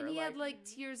recover. And he had like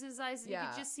tears in his eyes, and you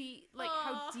could just see like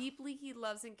how deeply he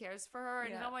loves and cares for her,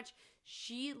 and how much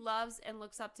she loves and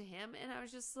looks up to him. And I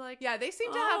was just like, they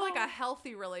seem to have like a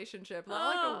healthy relationship,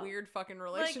 not like a weird fucking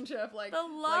relationship. Like the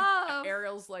love. Like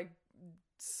Ariel's like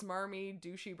smarmy,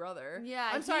 douchey brother. Yeah,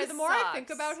 I'm sorry. The more I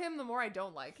think about him, the more I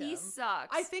don't like him. He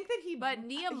sucks. I think that he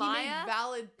Nehemiah made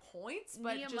valid points,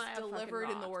 but just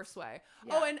delivered in the worst way.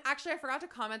 Yeah. Oh, and actually, I forgot to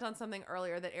comment on something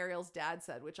earlier that Ariel's dad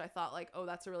said, which I thought like, oh,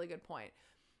 that's a really good point.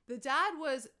 The dad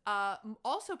was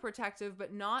also protective,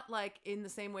 but not like in the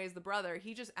same way as the brother.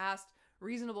 He just asked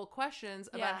reasonable questions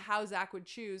about how Zach would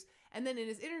choose, and then in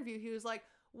his interview, he was like,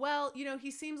 well, you know,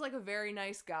 he seems like a very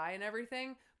nice guy and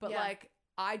everything, but like,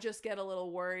 I just get a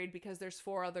little worried because there's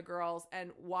 4 other girls,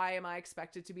 and why am I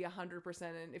expected to be 100%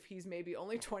 in if he's maybe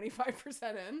only 25%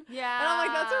 in? Yeah. And I'm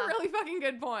like, that's a really fucking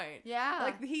good point. Yeah.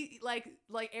 Like he like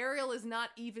Ariel is not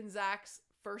even Zach's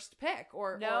first pick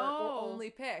or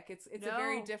only pick. It's a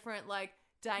very different like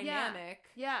dynamic.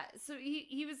 Yeah. So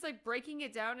he was like breaking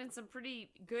it down in some pretty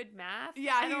good math.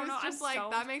 Yeah, he was just like,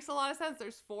 that makes a lot of sense.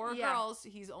 There's 4 girls.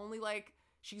 He's only like,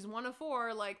 she's one of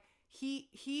 4. Like,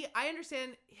 I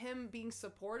understand him being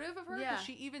supportive of her, because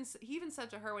he even said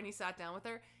to her when he sat down with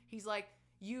her, he's like,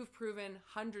 you've proven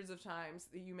hundreds of times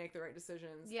that you make the right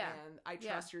decisions, and I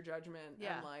trust your judgment,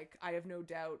 and like, I have no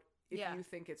doubt if Yeah. you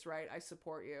think it's right, I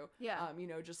support you. Yeah. You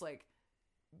know, just like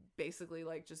basically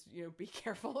like just, you know, be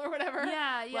careful or whatever.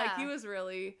 Yeah, yeah. Like he was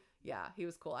really, he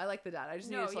was cool. I like the dad. I just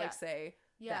needed to like say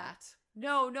that.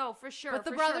 No, for sure. But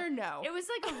the for brother, sure. no. It was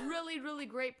like a really, really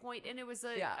great point, and it was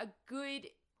a good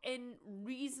and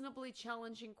reasonably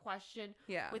challenging question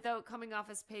without coming off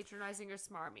as patronizing or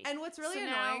smarmy. And what's really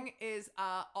annoying is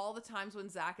all the times when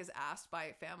Zach is asked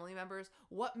by family members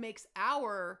what makes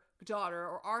our daughter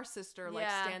or our sister like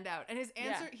stand out, and his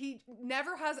answer, he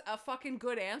never has a fucking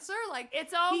good answer. Like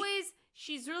it's always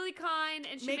she's really kind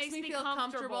and she makes me feel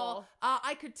comfortable.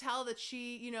 I could tell that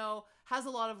she, you know, has a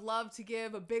lot of love to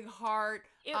give, a big heart.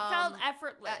 It felt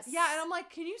effortless. And I'm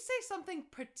like, can you say something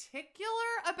particular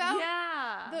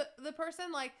about the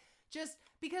person? Like, just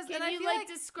because Can then I you feel like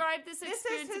describe this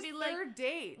experience is his to be third like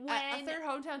date, a third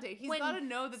hometown date. He's got to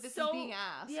know that this is being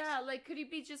asked. Yeah, like could he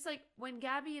be just like when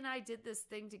Gabby and I did this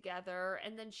thing together,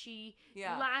 and then she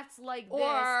laughed like this,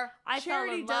 or I Charity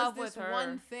fell in love does with this her.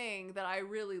 one thing that I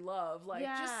really love. Like,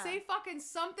 just say fucking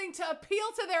something to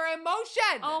appeal to their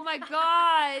emotion. Oh my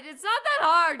god, it's not that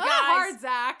hard, guys. Not hard,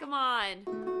 Zach. Come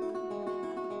on.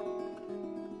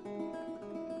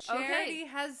 Charity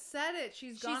has said it.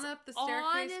 She's gone up the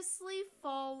staircase. Honestly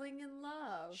falling in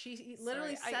love. She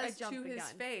literally says to his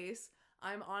face,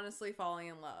 "I'm honestly falling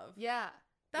in love." Yeah.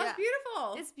 That was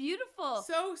beautiful. It's beautiful.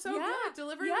 So good.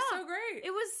 Delivery was so great.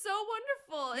 It was so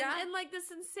wonderful. And like the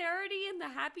sincerity and the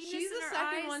happiness She's in the her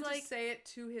second eyes, one like, to say it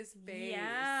to his face.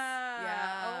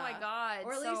 Yeah. Oh my god.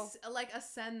 Or at least like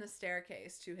ascend the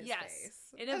staircase to his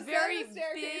face. In a ascend very the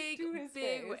staircase to his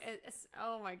big face.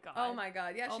 oh my god. Oh my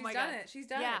god. Yeah, she's done it. She's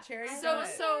done it. Charity's I done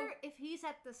it. wonder if he's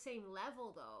at the same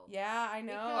level though. Yeah, I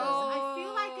know. Because I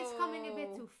feel like it's coming a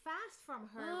bit too fast from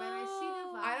her when I see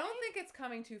the vibe. I don't think it's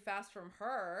coming too fast from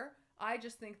her. I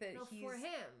just think that he's... for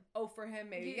him. Oh, for him,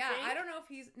 maybe. You think? I don't know if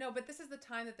he's... No, but this is the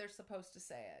time that they're supposed to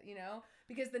say it, you know?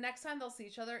 Because the next time they'll see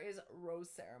each other is rose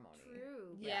ceremony.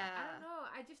 True. Yeah. I don't know.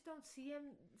 I just don't see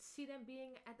them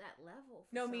being at that level.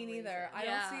 No, me neither. Reason. I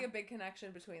don't see a big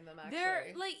connection between them, actually.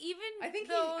 They're like, even I think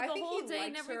though I the think whole he day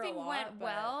and likes her a everything lot, went but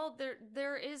well,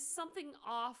 there is something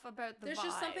off about the There's vibe.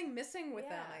 just something missing with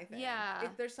them, I think. Yeah.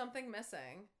 There's something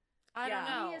missing. I don't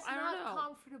know. He is I don't not know.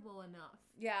 comfortable enough.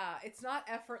 Yeah, it's not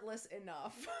effortless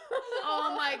enough.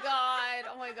 Oh my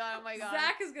god. Oh my god. Oh my god.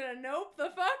 Zach is gonna nope the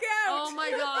fuck out. Oh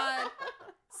my god.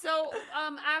 So,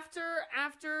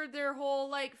 after their whole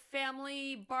like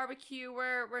family barbecue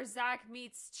where Zach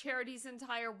meets Charity's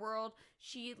entire world,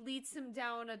 she leads him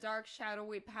down a dark,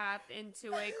 shadowy path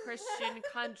into a Christian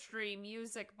country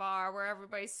music bar where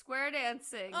everybody's square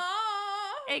dancing.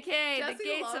 AKA Jesse the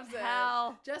gates loves of it.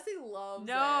 hell. Jesse loves it.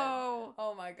 No.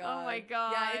 Oh my god. Oh my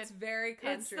god. Yeah, it's very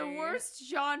country. It's the worst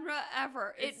genre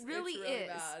ever. It really is.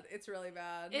 Bad. It's really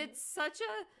bad. It's such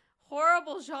a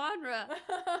horrible genre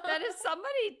that if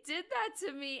somebody did that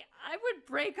to me, I would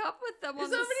break up with them on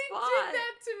the spot. If somebody did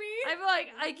that to me, I'd be like,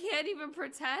 I can't even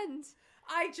pretend.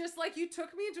 I just, like, you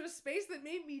took me into a space that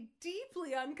made me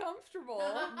deeply uncomfortable.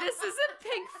 This isn't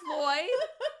Pink Floyd.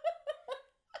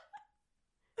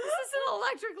 This is an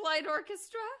Electric Light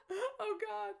Orchestra. Oh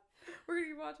god. We're gonna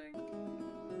keep watching.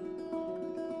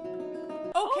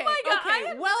 Okay, oh my god,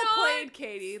 okay, well played,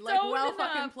 Katie. Like, well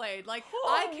fucking played. Like,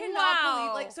 I cannot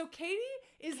believe, like, so Katie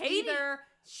is either...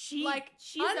 She's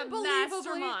a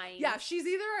unbelievably, mastermind. yeah, she's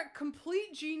either a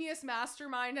complete genius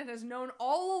mastermind and has known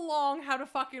all along how to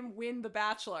fucking win The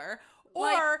Bachelor,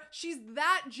 or she's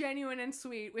that genuine and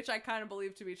sweet, which I kind of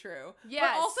believe to be true. Yes.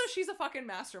 But also she's a fucking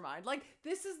mastermind. Like,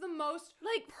 this is the most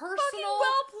like personal, fucking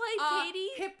well played, Katie.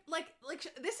 Hip, like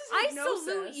this is I hypnosis.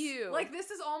 salute you. Like, this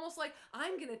is almost like,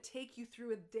 I'm gonna take you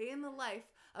through a day in the life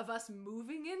of us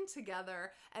moving in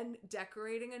together and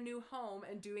decorating a new home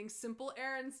and doing simple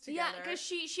errands together. Yeah, because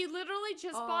she literally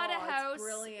just bought a house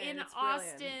in It's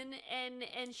Austin,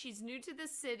 and she's new to the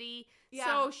city. Yeah.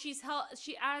 So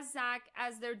she asked Zach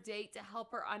as their date to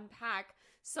help her unpack.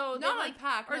 So not they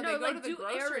unpack, or no, they go like to the do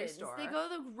grocery errands. store. They go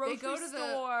to the grocery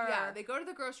store. They go to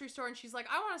the grocery store, and she's like,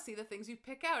 I want to see the things you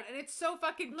pick out, and it's so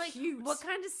fucking like, cute. What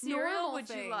kind of cereal Normal would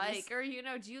things. you like? Or,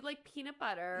 do you like peanut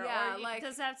butter? Yeah, or like,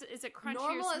 does it have to, is it crunchy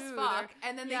normal or as smooth? fuck.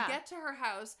 And then they get to her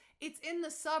house. It's in the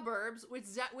suburbs, which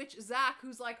Zach,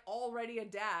 who's like already a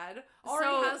dad,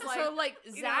 already has like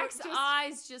Zach's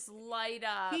eyes just light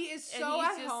up. He is so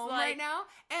at home right now,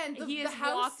 and he has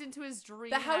walked into his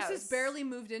dream. The house is barely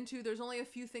moved into. There's only a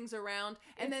few things around,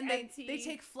 and then they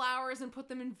take flowers and put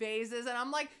them in vases, and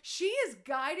I'm like, she is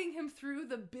guiding him through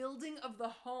the building of the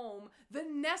home, the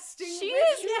nesting ritual. She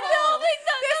is building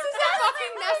This is a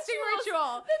fucking nesting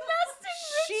ritual. The nesting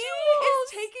ritual. She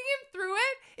is taking him through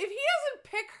it. If he doesn't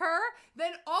pick her,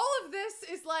 then all of this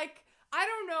is like I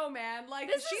don't know, man. Like,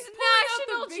 This she's is pulling out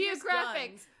National the biggest Geographic.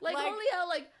 guns. Like only how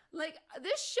like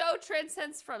this show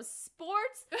transcends from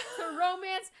sports to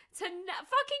romance to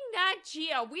fucking Nat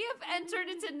Geo. We have entered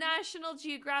into National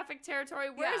Geographic territory.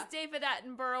 Where's David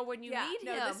Attenborough when you need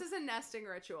him? No, this is a nesting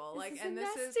ritual. This is a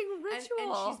nesting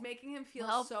ritual. And she's making him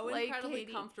feel so incredibly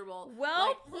Katie. comfortable.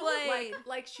 Well played.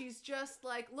 Like she's just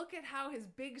like, look at how his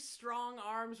big strong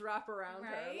arms wrap around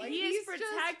her. Like, he is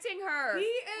protecting her. He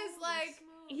is like.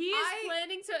 He is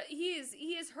planning to. He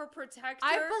is her protector.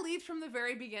 I believed from the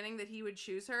very beginning that he would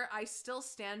choose her. I still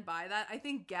stand by that. I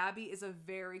think Gabby is a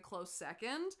very close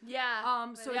second.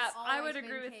 Yeah. So I would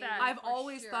agree with that. I've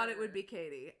always thought it would be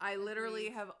Katie. I literally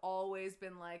have always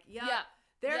been like,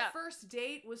 their first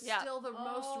date was still the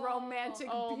most romantic,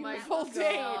 beautiful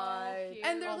date.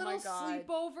 And their little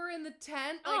sleepover in the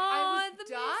tent. Like, I was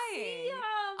dying. Museum.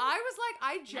 I was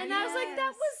like, and I was like,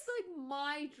 that was like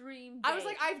my dream date. I was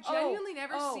like, I've genuinely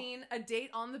never seen a date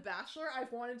on The Bachelor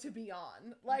I've wanted to be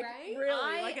on. Like,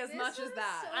 really, like as much as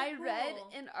that. So I cool. read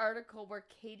an article where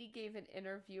Katie gave an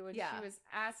interview and she was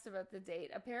asked about the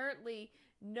date. Apparently,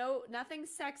 nothing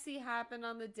sexy happened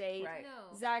on the date. Right.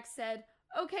 No. Zach said,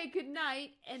 okay, good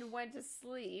night, and went to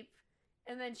sleep.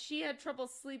 And then she had trouble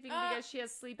sleeping because she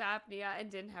has sleep apnea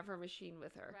and didn't have her machine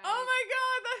with her. Right. Oh my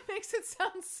god, that makes it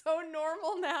sound so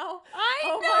normal now. I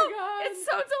know. My god. It's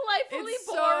so delightfully it's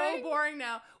boring. so boring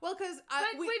now. Well, because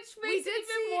which makes it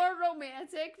even more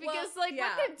romantic because what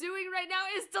they're doing right now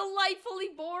is delightfully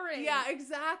boring. Yeah,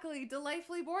 exactly.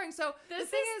 Delightfully boring. So the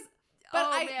thing is, But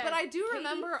I do Katie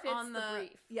remember fits on the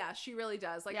brief. Yeah, she really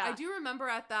does. Like I do remember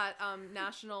at that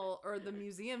national or the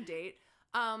museum date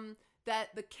that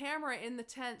the camera in the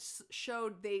tent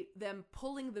showed them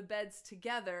pulling the beds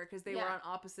together because they were on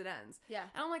opposite ends. Yeah.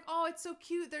 And I'm like, oh, it's so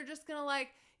cute. They're just gonna like,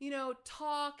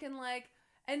 talk and like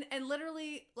and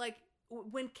literally like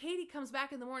when Katie comes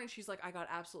back in the morning, she's like, I got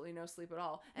absolutely no sleep at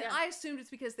all. And I assumed it's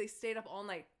because they stayed up all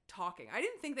night talking. I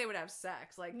didn't think they would have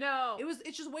sex. Like, no.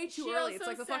 It's just way too early. It's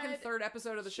like the fucking third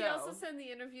episode of the show. She also said in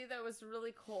the interview that it was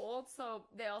really cold, so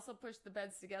they also pushed the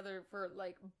beds together for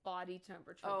like body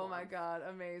temperature. Oh my god,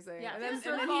 amazing. Yeah, and then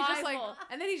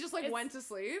he just like went to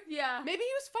sleep. Yeah. Maybe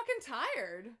he was fucking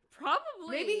tired.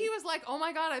 Probably. Maybe he was like, oh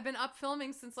my god, I've been up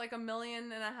filming since like 1.5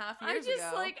 million years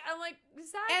ago. I'm like,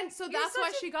 Zach, and so that's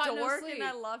why she got no sleep. And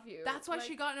I love you. That's why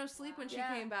she got no sleep when she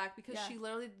came back, because she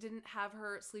literally didn't have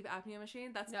her sleep apnea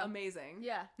machine. That's amazing.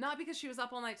 Yeah. Not because she was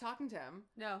up all night talking to him.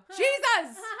 No.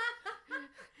 Jesus!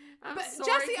 But sorry,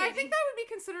 Jessie, Katie. I think that would be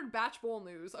considered Batch Bowl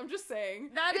news. I'm just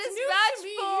saying. That is Batch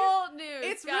Bowl news.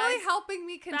 It's really helping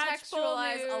me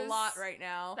contextualize a lot right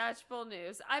now. Batch Bowl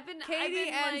news. Katie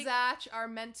and Zatch are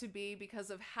meant to be because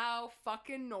of how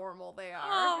fucking normal they are.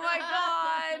 Oh my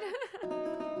god.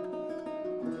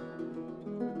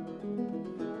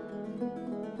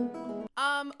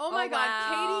 Oh my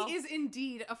god, Katie is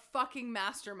indeed a fucking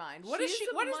mastermind. What is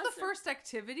the first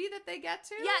activity that they get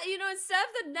to? Yeah, instead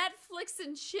of the Netflix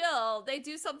and chill, they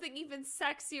do something even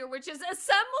sexier, which is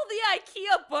assemble the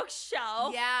IKEA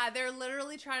bookshelf. Yeah, they're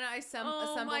literally trying to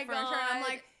assemble furniture. And I'm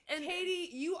like, Katie,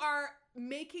 you are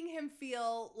making him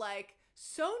feel like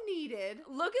so needed.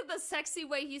 Look at the sexy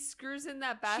way he screws in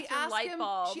that bathroom light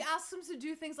bulb. She asks him to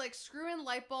do things like screw in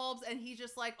light bulbs, and he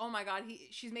just like, oh my god,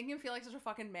 she's making him feel like such a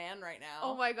fucking man right now.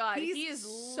 Oh my god, he is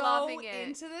so loving it.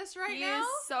 Into this right now. He is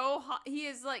so hot. He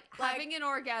is like having an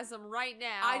orgasm right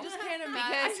now. I just can't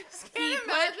imagine. He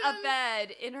put a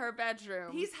bed in her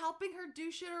bedroom. He's helping her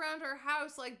do shit around her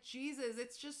house. Like, Jesus,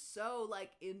 it's just so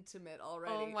like intimate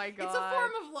already. Oh my god, it's a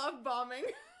form of love bombing.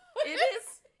 It is.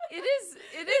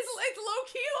 It's low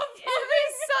key love bombing. It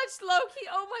is such low key.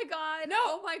 Oh my god. No.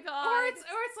 Oh my god. Or it's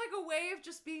like a way of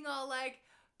just being all like,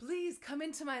 please come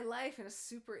into my life in a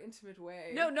super intimate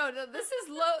way. No. This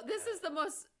is the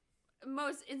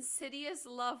most insidious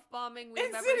love bombing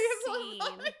we've ever seen.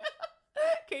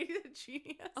 Katie the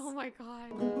genius. Oh my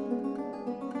god.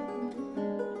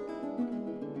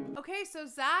 Okay, so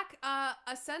Zach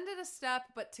ascended a step,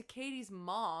 but to Katie's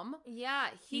mom. Yeah,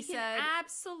 he said, can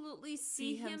absolutely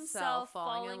see himself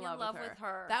falling in love with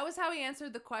her. That was how he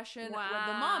answered the question when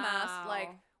the mom asked,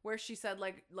 like, where she said,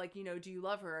 like, do you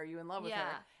love her? Are you in love with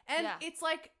her? And it's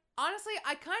like, honestly,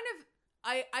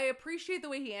 I appreciate the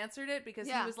way he answered it, because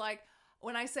he was like,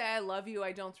 when I say I love you,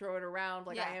 I don't throw it around.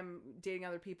 Like, I am dating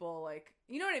other people. Like,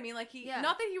 you know what I mean? Like,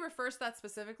 not that he refers to that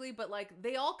specifically, but like,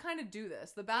 they all kind of do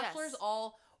this. The Bachelors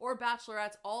or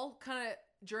Bachelorettes all kind of,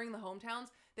 during the hometowns,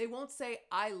 they won't say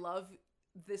I love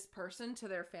this person to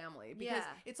their family, because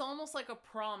it's almost like a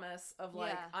promise of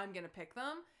like, I'm gonna pick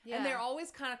them, and they're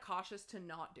always kind of cautious to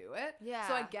not do it.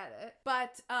 So I get it.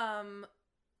 But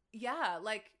yeah,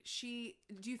 like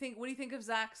what do you think of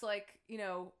Zach's, like, you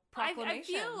know,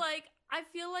 proclamation? I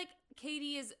feel like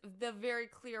Katie is the very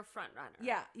clear front runner.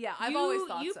 Yeah, I've always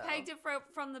thought you so. pegged it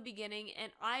from the beginning,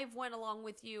 and I've went along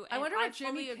with you. And I wonder what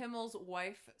Jimmy Kimmel's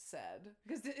wife said,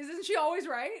 because isn't she always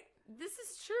right? This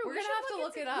is true. We're gonna have to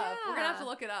look it up. Yeah. We're gonna have to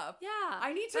look it up. Yeah,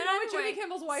 I need to But know what anyway, Jimmy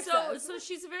Kimmel's wife says. So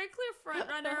she's a very clear front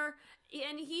runner,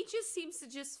 and he just seems to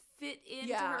just fit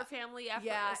into her family effortlessly.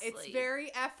 Yeah, it's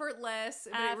very effortless,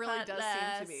 but it really does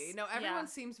seem to be. No, everyone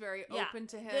seems very open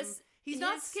to him. He's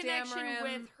not connection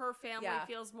stammering. with her family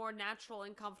feels more natural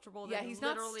and comfortable than he's not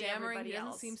literally stammering. everybody He doesn't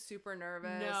else. seem super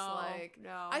nervous. No.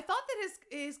 I thought that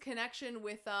his connection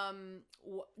with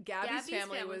Gabby's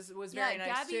family was very nice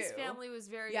Gabby's too. family was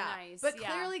very nice. But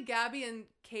clearly Gabby and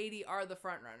Katie are the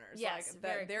front runners. Yes,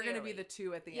 like they're going to be the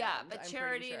two at the end. Yeah, but I'm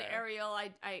Charity pretty and sure. Ariel,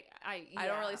 I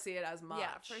don't really see it as much.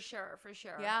 Yeah, for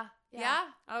sure. Yeah.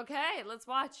 Okay, let's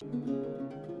watch.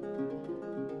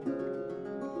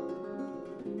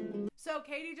 So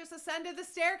Katie just ascended the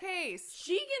staircase.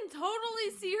 She can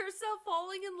totally see herself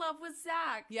falling in love with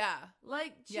Zach. Yeah.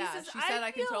 Like, Jesus, she said, I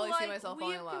can totally like see myself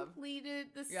falling in love. We have completed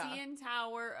the CN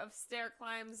Tower of stair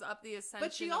climbs up the ascension.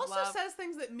 But she also says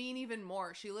things that mean even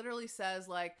more. She literally says,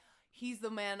 like, he's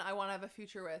the man I want to have a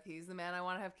future with. He's the man I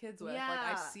want to have kids with. Yeah. Like,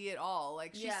 I see it all.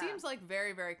 Like, she seems, like,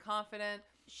 very, very confident.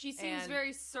 She seems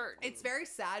very certain. It's very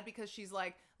sad because she's,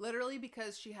 like, literally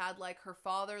because she had, like, her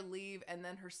father leave and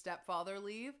then her stepfather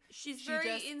leave. She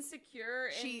very insecure.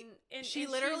 She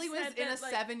literally was in a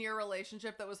 7-year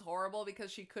relationship that was horrible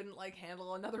because she couldn't, like,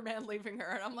 handle another man leaving her.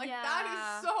 And I'm like,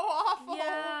 that is so awful.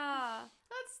 Yeah.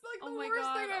 That's, like, the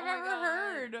worst thing I've ever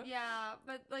heard. Yeah,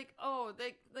 but, like,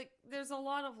 there's a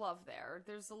lot of love there.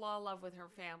 There's a lot of love with her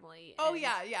family. Oh,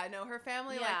 yeah. No, her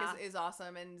family, like, is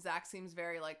awesome. And Zach seems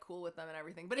very, like, cool with them and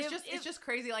everything. But it's just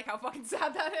crazy, like, how fucking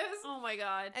sad that is. Oh, my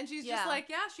God. And she's just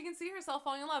like, she can see herself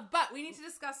falling in love. But we need to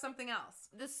discuss something else.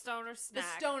 The stoner snack.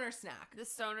 The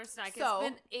stoner snack. So, it's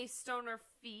been a stoner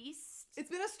feast. It's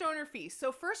been a stoner feast.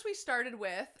 So first we started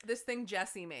with this thing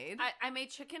Jessie made. I made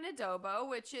chicken adobo,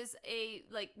 which is a,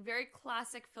 like, very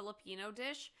classic Filipino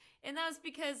dish. And that was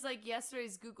because, like,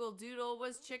 yesterday's Google Doodle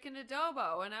was chicken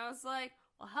adobo. And I was like,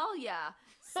 well, hell yeah.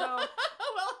 So,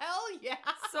 well, hell yeah.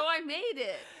 So I made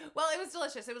it. Well, it was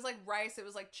delicious. It was like rice. It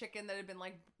was like chicken that had been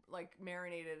like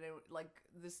marinated in like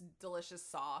this delicious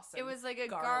sauce. It was like a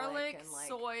garlic and, like,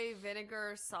 soy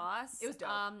vinegar sauce. It was dope.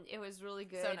 It was really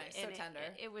good. So nice, so tender.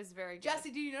 It was very good.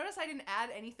 Jessie, did you notice I didn't add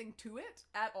anything to it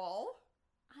at all?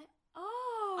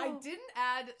 I didn't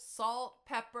add salt,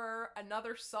 pepper,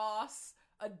 another sauce,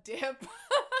 a dip.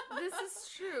 This is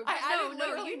true. I added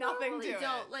literally nothing to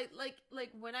it.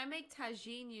 Like when I make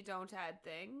tagine, you don't add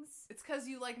things. It's because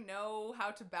you, like, know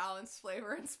how to balance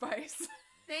flavor and spice.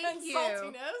 Thank you.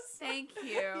 Saltiness. Thank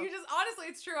you. You just, honestly,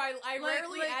 it's true. I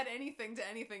rarely add anything to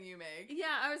anything you make. Yeah,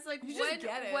 I was like,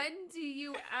 when do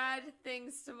you add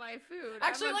things to my food?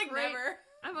 Actually, never.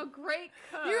 I'm a great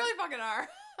cook. You really fucking are.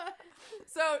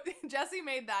 So Jessie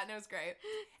made that and it was great.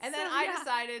 And then I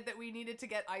decided that we needed to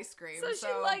get ice cream. So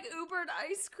she, like, Ubered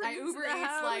ice cream. I Uber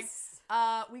Eats,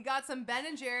 house. we got some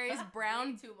Ben & Jerry's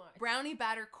brownie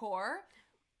batter core.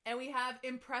 And we have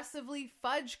impressively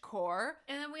fudge core.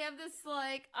 And then we have this,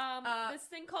 like, this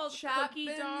thing called Chapman's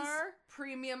cookie jar.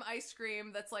 Premium ice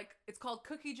cream that's, like, it's called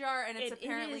cookie jar, and it's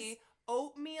apparently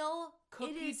oatmeal,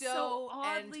 cookie dough,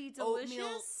 and delicious.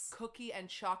 oatmeal cookie and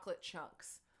chocolate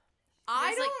chunks.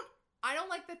 I don't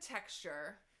like the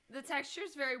texture. The texture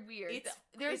is very weird.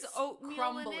 There's it's oatmeal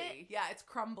crumbly. in it. Yeah, it's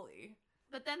crumbly.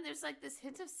 But then there's, like, this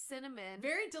hint of cinnamon.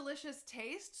 Very delicious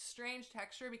taste, strange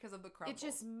texture because of the crumble. It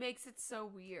just makes it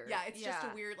so weird. Yeah, it's just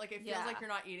a weird, like, it feels like you're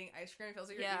not eating ice cream. It feels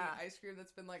like you're eating ice cream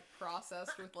that's been, like,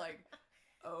 processed with, like,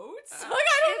 oats. Like,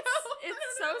 I don't know.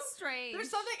 It's so strange. There's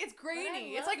something, it's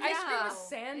grainy. It's like ice cream with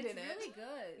sand in it. It's really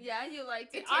good. Yeah, you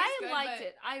liked it. I liked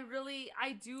it.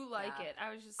 I do like it.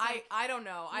 I was just like, I don't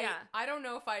know. I don't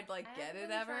know if I'd, like, get it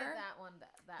ever. Tried that one. That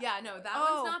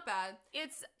one's not bad.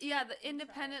 It's, the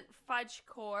independent fudge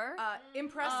core.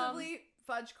 Impressively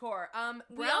fudge core.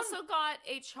 We also got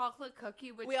a chocolate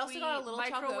cookie, which we got a little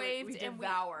microwaved we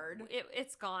devoured.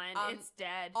 It's gone. It's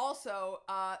dead. Also,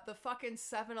 the fucking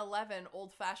 7-Eleven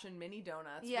old-fashioned mini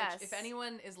donuts. Yes. Which, if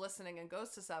anyone is listening and goes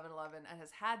to 7-Eleven and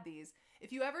has had these,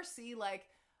 if you ever see, like,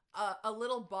 a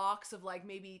little box of, like,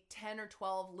 maybe 10 or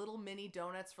 12 little mini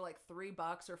donuts for, like, $3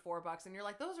 or $4, and you're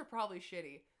like, those are probably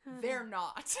shitty. They're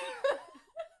not.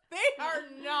 They are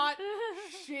not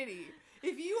shitty.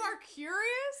 If you are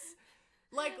curious,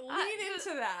 Like, lean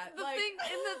into that. The like, thing,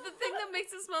 and the thing that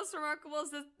makes this most remarkable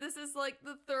is that this is like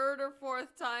the third or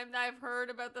fourth time that I've heard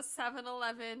about the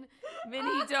 7-Eleven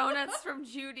mini donuts from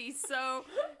Judy. So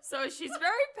she's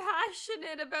very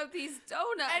passionate about these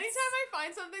donuts. anytime I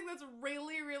find something that's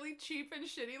really, really cheap and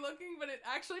shitty looking, but it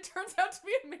actually turns out to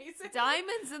be amazing,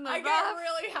 Diamonds in the I rough. get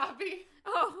really happy.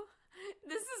 Oh,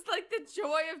 this is like the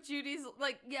joy of Judy's.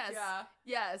 Like, yes, Yeah.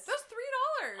 yes. Those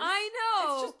 $3. I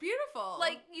know. It's just beautiful.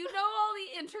 Like, you know all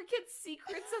the intricate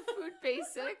secrets of food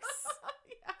basics.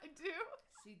 Yeah, I do.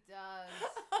 She does.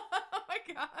 Oh my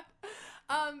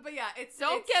god. But yeah,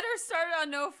 Don't get her started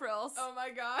on no frills. Oh my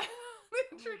god.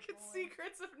 The intricate boy.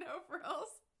 secrets of no frills.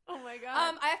 Oh my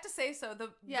god. I have to say so.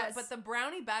 Yes. But the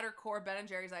brownie batter core Ben and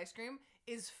Jerry's ice cream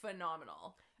is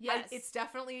phenomenal. Yes. It's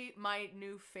definitely my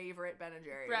new favorite Ben and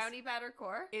Jerry's. Brownie batter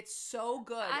core. It's so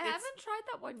good. I It's- haven't tried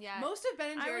that one yet. Most of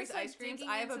Ben and Jerry's I was, like, ice creams, digging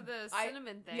I have into the I-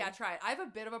 cinnamon thing. Yeah, try it. I have a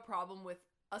bit of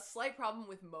a slight problem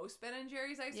with most Ben and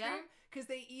Jerry's ice Yeah? cream because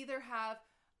they either have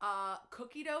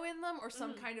cookie dough in them or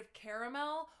some kind of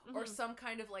caramel or some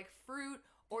kind of like fruit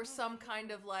or some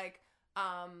kind of like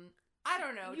I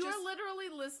don't know. You just, are literally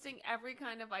listing every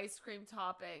kind of ice cream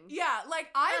topping. yeah, like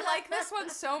I like this one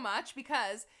so much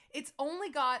because it's only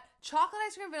got chocolate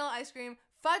ice cream, vanilla ice cream,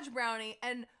 fudge brownie,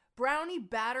 and brownie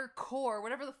batter core,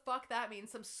 whatever the fuck that means,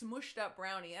 some smushed up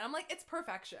brownie. And I'm like, it's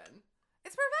perfection.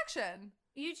 It's perfection.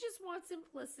 You just want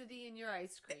simplicity in your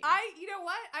ice cream. You know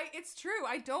what? It's true.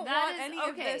 I don't That want is- any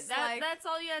of this. That's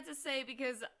all you had to say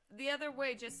because the other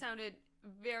way just sounded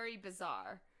very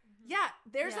bizarre. Yeah,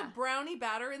 there's Yeah. a brownie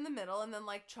batter in the middle and then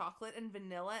like chocolate and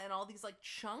vanilla and all these like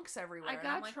chunks everywhere. I And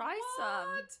gotta I'm like, try some.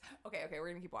 "What?" Okay, we're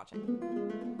gonna keep watching.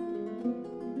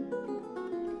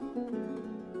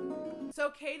 So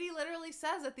Katie literally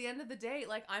says at the end of the date,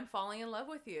 like, I'm falling in love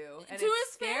with you. And to it's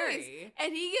his scary. face.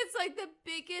 And he gets like the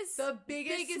biggest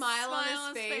Smile on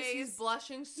his face. He's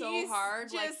blushing so He's hard.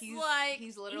 just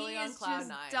He's literally he on is cloud just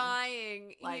 9.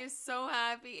 dying. Like, he is so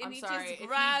happy. And I'm he sorry, if just he-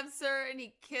 grabs her and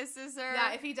he kisses her.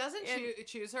 Yeah, if he doesn't And-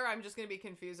 choose her, I'm just gonna be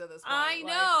confused at this point. I Like,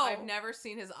 know. I've never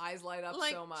seen his eyes light up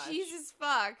like, so much. Jesus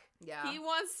fuck. Yeah. He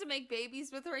wants to make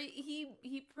babies with her.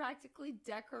 He practically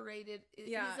decorated.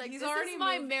 Yeah, He's like, he's this already is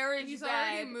my moved- marriage He's bed.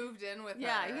 already moved in with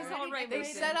Yeah, her. he's Already already They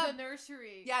decorated set up the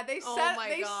nursery. Yeah, they Oh set my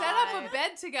they set up God. a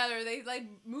bed together. They like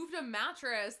moved a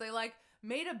mattress. They like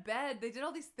made a bed. They did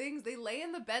all these things. They lay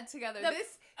in the bed together. This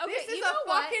is you a know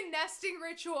what? fucking nesting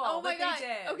ritual. Oh my that god. They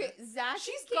did. Okay, Zach.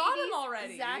 She's and Katie's, got him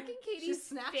already. Zach and She Katie's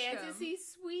snatched him. fantasy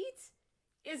suite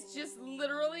is just Ooh.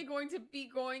 literally going to be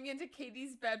going into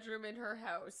Katie's bedroom in her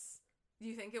house. Do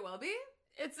you think it will be?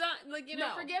 It's not like No.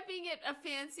 forget being at a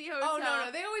fancy hotel. Oh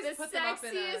no, they always The put them up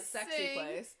in a sexiest sexy thing-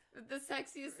 place. The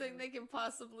sexiest thing they can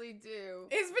possibly do.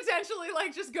 Is potentially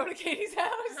like just go to Katie's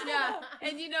house. Yeah,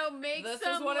 and make This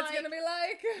some is what it's like, gonna be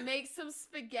like. make some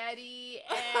spaghetti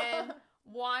and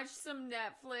watch some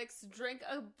Netflix, drink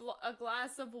a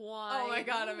glass of wine. Oh my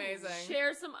god, amazing.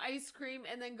 Share some ice cream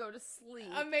and then go to sleep.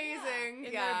 Amazing.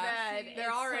 In yeah. their bed. They're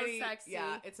It's so already sexy.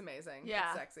 Yeah, it's amazing.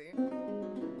 Yeah. It's sexy.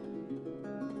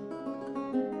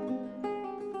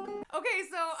 Okay,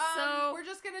 so we're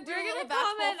just gonna do We're a little gonna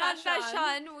comment on fashion.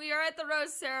 fashion. We are at the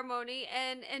rose ceremony,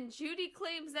 and Judy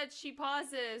claims that she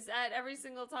pauses at every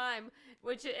single time,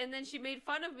 and then she made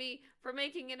fun of me for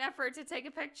making an effort to take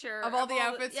a picture Of all the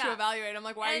outfits to yeah. evaluate. I'm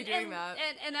like, why are you doing that?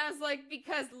 And I was like,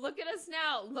 because look at us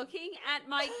now, looking at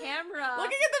my camera,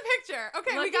 Looking at the picture.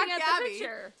 Okay, we looking got at Gabby. the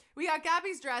picture. We got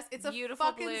Gabby's dress. It's a Beautiful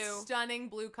fucking blue. stunning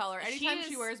blue color. Anytime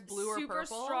she is wears blue or super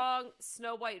purple. strong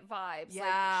Snow White vibes.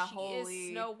 Yeah, like, she holy.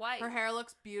 is Snow White. Her hair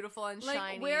looks beautiful and like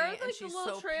shiny. where and like the she's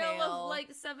little so trail pale. of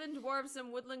like 7 dwarfs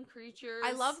and woodland creatures.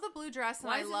 I love the blue dress and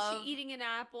Why I isn't love she eating an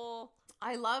apple?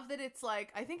 I love that it's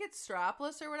like I think it's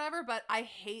strapless or whatever, but I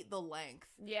hate the length.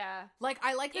 Yeah. Like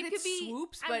I like that It it could be-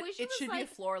 swoops, I but wish it it was, should be a like-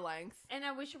 floor length. And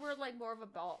I wish it were like more of a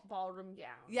ballroom gown.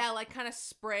 Yeah, like kind of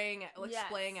spraying, like Yes.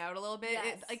 splaying out a little bit.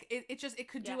 Yes. It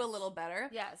could do a Yes. little better.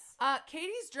 Yes.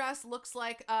 Katie's dress looks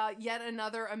like yet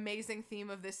another amazing theme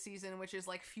of this season, which is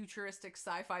like futuristic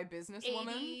sci-fi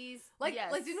businesswoman. 80s. Like,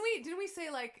 yes. like didn't we say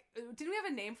like didn't we have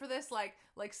a name for this like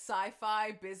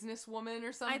sci-fi businesswoman or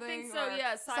I something? think so. Or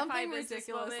Yeah. Sci-fi something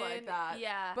ridiculous businesswoman. like that.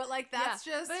 Yeah. But like that's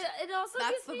Yeah. just But it also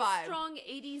that's gives the me vibe. strong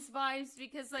 80s vibes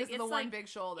because like because it's of the like one big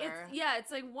shoulder.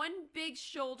 it's like one big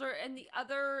shoulder and the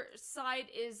other side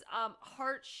is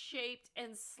heart shaped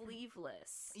and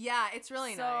sleeveless. Yeah, it's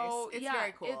really nice. It's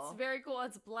very cool. It's very cool.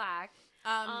 It's black.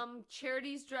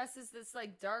 Charity's dress is this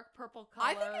like dark purple color.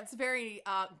 I think it's very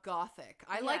gothic.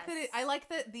 I like that. I like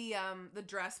that the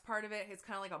dress part of it is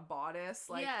kind of like a bodice.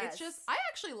 Like it's just. I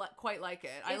actually quite like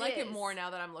it. I like it more now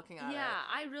that I'm looking at it. Yeah,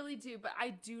 I really do. But I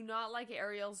do not like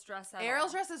Ariel's dress at all.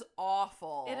 Ariel's dress is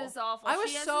awful. It is awful. I was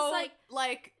she has so this,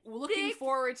 like looking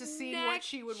forward to seeing what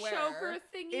she would wear. Choker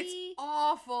thingy. It's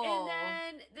awful. And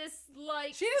then this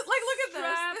like she just like look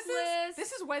at strapless,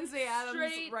 this is Wednesday Addams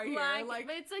right here. Like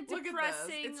it's like look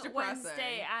depressing. It's depressing.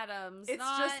 Wednesday Addams.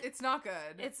 It's not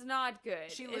good. It's not good.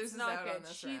 She loses out on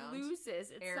this round. She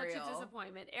loses. It's such a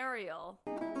disappointment. Ariel.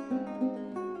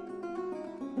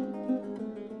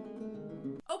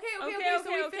 Okay.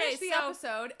 So we finished the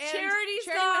episode, and Charity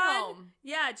went home.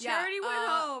 Yeah, Charity went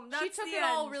home. That's she took it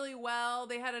all really well.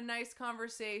 They had a nice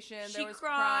conversation. There was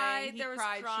cried. Crying. He there was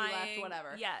cried. crying. She left.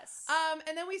 Whatever. Yes.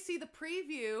 And then we see the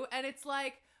preview, and it's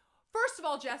like. First of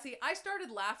all, Jesse, I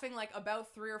started laughing like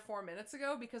about 3 or 4 minutes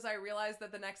ago because I realized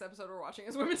that the next episode we're watching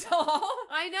is Women Tell All.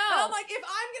 I know. And I'm like, if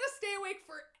I'm gonna stay awake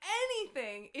for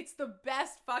anything, it's the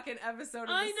best fucking episode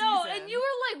of the season. I know, and you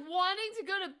were like wanting to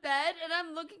go to bed, and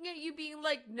I'm looking at you being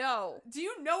like, no. Do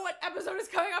you know what episode is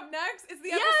coming up next? It's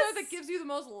the episode that gives you the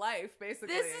most life,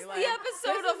 basically. This is the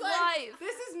episode of life.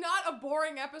 This is not a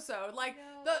boring episode. Like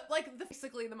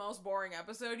basically the most boring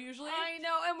episode usually. I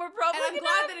know, and we're probably I'm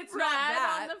glad that it's not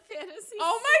that. On the fantasy.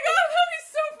 Oh my god, that'd be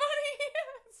so funny.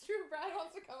 It's true. Brad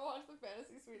wants to come watch the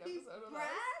Fantasy Suite episode with us.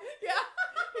 Yeah,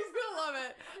 he's gonna love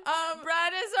it.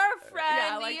 Brad is our friend.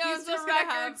 Yeah, like, he owns a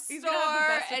record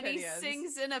store, and he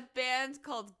sings in a band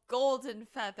called Golden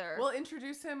Feather. We'll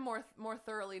introduce him more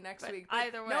thoroughly next week. But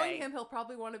either way, knowing him, he'll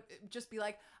probably want to just be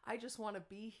like, I just want to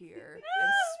be here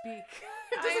and speak.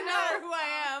 It doesn't matter who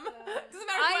I am. Doesn't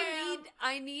matter who I am.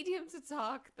 I need him to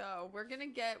talk though. We're gonna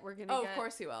get. Oh, of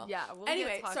course he will. Yeah.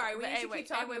 Anyway, sorry. We need to keep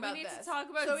talking about this. We need to talk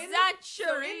about Zatch.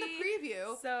 So in the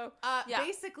preview, yeah.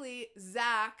 basically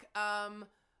Zach.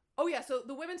 So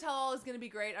the Women Tell All is going to be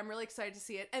great. I'm really excited to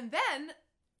see it. And then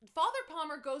Father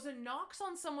Palmer goes and knocks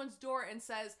on someone's door and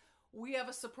says, "We have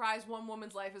a surprise. One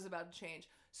woman's life is about to change."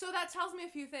 So that tells me a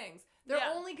few things. They're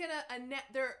only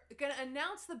they're gonna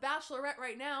announce the Bachelorette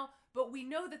right now, but we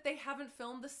know that they haven't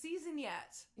filmed the season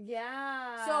yet.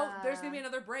 Yeah. So there's gonna be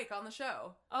another break on the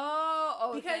show.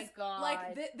 Oh, because thank God.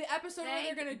 Like the episode where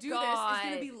they're gonna do this is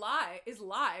gonna be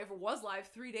was live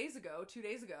 3 days ago, 2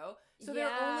 days ago. So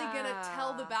they're only gonna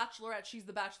tell the Bachelorette she's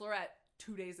the Bachelorette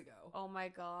 2 days ago. Oh my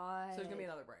God. So there's gonna be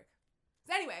another break.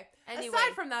 So anyway,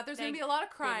 aside from that, there's going to be a lot of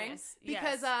crying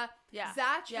because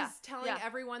Zatch is telling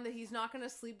everyone that he's not going to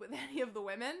sleep with any of the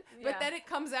women, but then it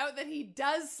comes out that he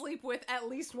does sleep with at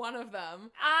least one of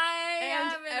them.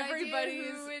 Have an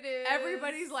idea who it is.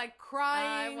 Everybody's like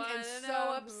crying and so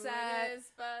upset. Who it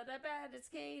is, but I bet it's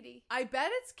Katie. I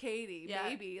bet it's Katie,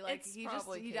 maybe. Like he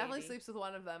definitely sleeps with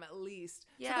one of them at least.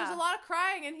 Yeah. So there's a lot of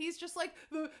crying, and he's just like,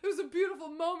 it was a beautiful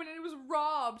moment, and it was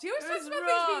robbed. He always talks about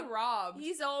things being robbed.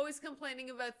 He's always complaining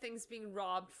about things being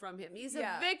robbed from him. He's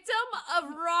a victim of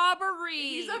robbery.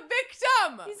 He's a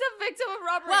victim. He's a victim of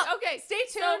robbery. Well, okay, stay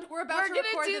tuned. We're about to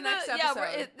record the next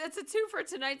episode. Yeah, it's a 2 for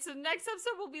tonight. So next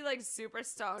episode will be like super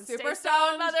stoned. Super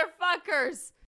stoned, motherfuckers.